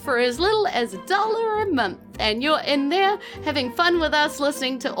that for as little as $1 a month. And you're in there having fun with us,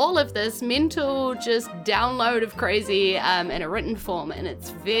 listening to all of this mental just download of crazy in a written form. And it's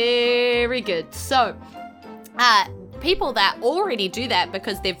very good. So, people that already do that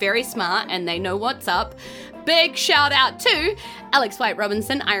because they're very smart and they know what's up. Big shout out to Alex White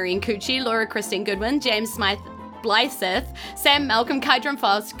Robinson, Irene Cucci, Laura Christine Goodwin, James Smythe Blythe, Sam Malcolm, Kydron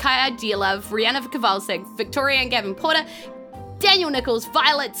Foss, Kaya Dearlove, Rihanna Kowalczyk, Victoria and Gavin Porter, Daniel Nichols,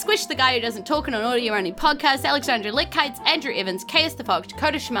 Violet, Squish the Guy Who Doesn't Talk on an Audio-Only Podcast, Alexandra Litkites, Andrew Evans, Caius the Fox,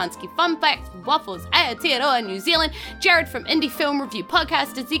 Dakota Szymanski, Fun Facts, Waffles, Aotearoa, New Zealand, Jared from Indie Film Review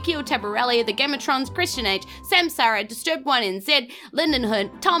Podcast, Ezekiel Tabarelli, The Gamatrons, Christian H, Sam Sarah, Disturbed 1NZ, Lyndon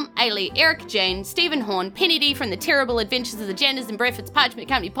Hood, Tom Ailey, Eric Jane, Stephen Horn, Penny D from The Terrible Adventures of the Janders and Breakfast Parchment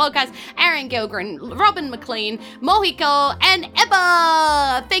Company Podcast, Aaron Gilgren, Robin McLean, Mohiko, and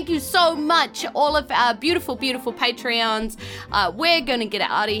Ebba! Thank you so much, all of our beautiful, beautiful Patreons. We're gonna get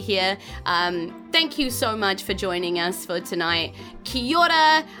out of here. Thank you so much for joining us for tonight. Kia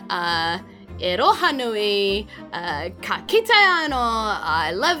ora, eroha nui, ka kite ano,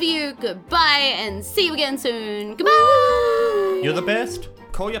 I love you, goodbye, and see you again soon. Goodbye! You're the best.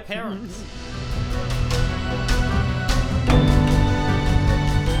 Call your parents.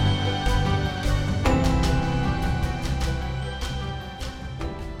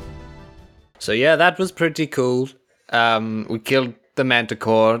 So yeah, that was pretty cool. We killed the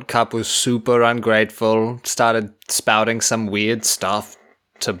Manticore. Cup was super ungrateful. Started spouting some weird stuff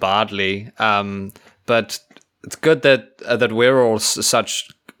to Bardley. But it's good that we're all such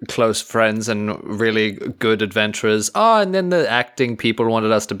close friends and really good adventurers. Oh, and then the acting people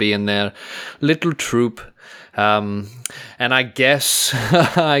wanted us to be in their little troupe. And I guess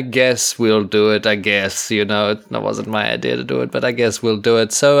we'll do it. I guess, it wasn't my idea to do it, but I guess we'll do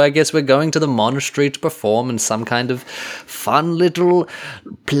it. So I guess we're going to the monastery to perform in some kind of fun little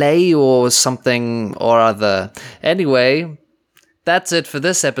play or something or other. Anyway, that's it for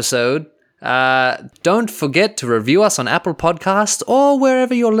this episode. Don't forget to review us on Apple Podcasts or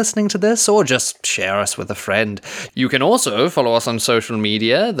wherever you're listening to this, or just share us with a friend. You can also follow us on social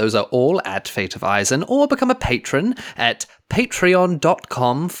media. Those are all at Fate of Eisen, or become a patron at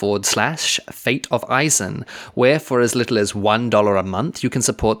patreon.com/Fate of Eisen, where for as little as $1 a month you can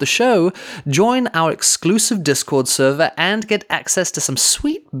support the show, join our exclusive Discord server, and get access to some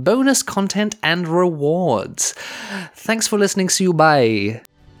sweet bonus content and rewards. Thanks for listening, see you, bye.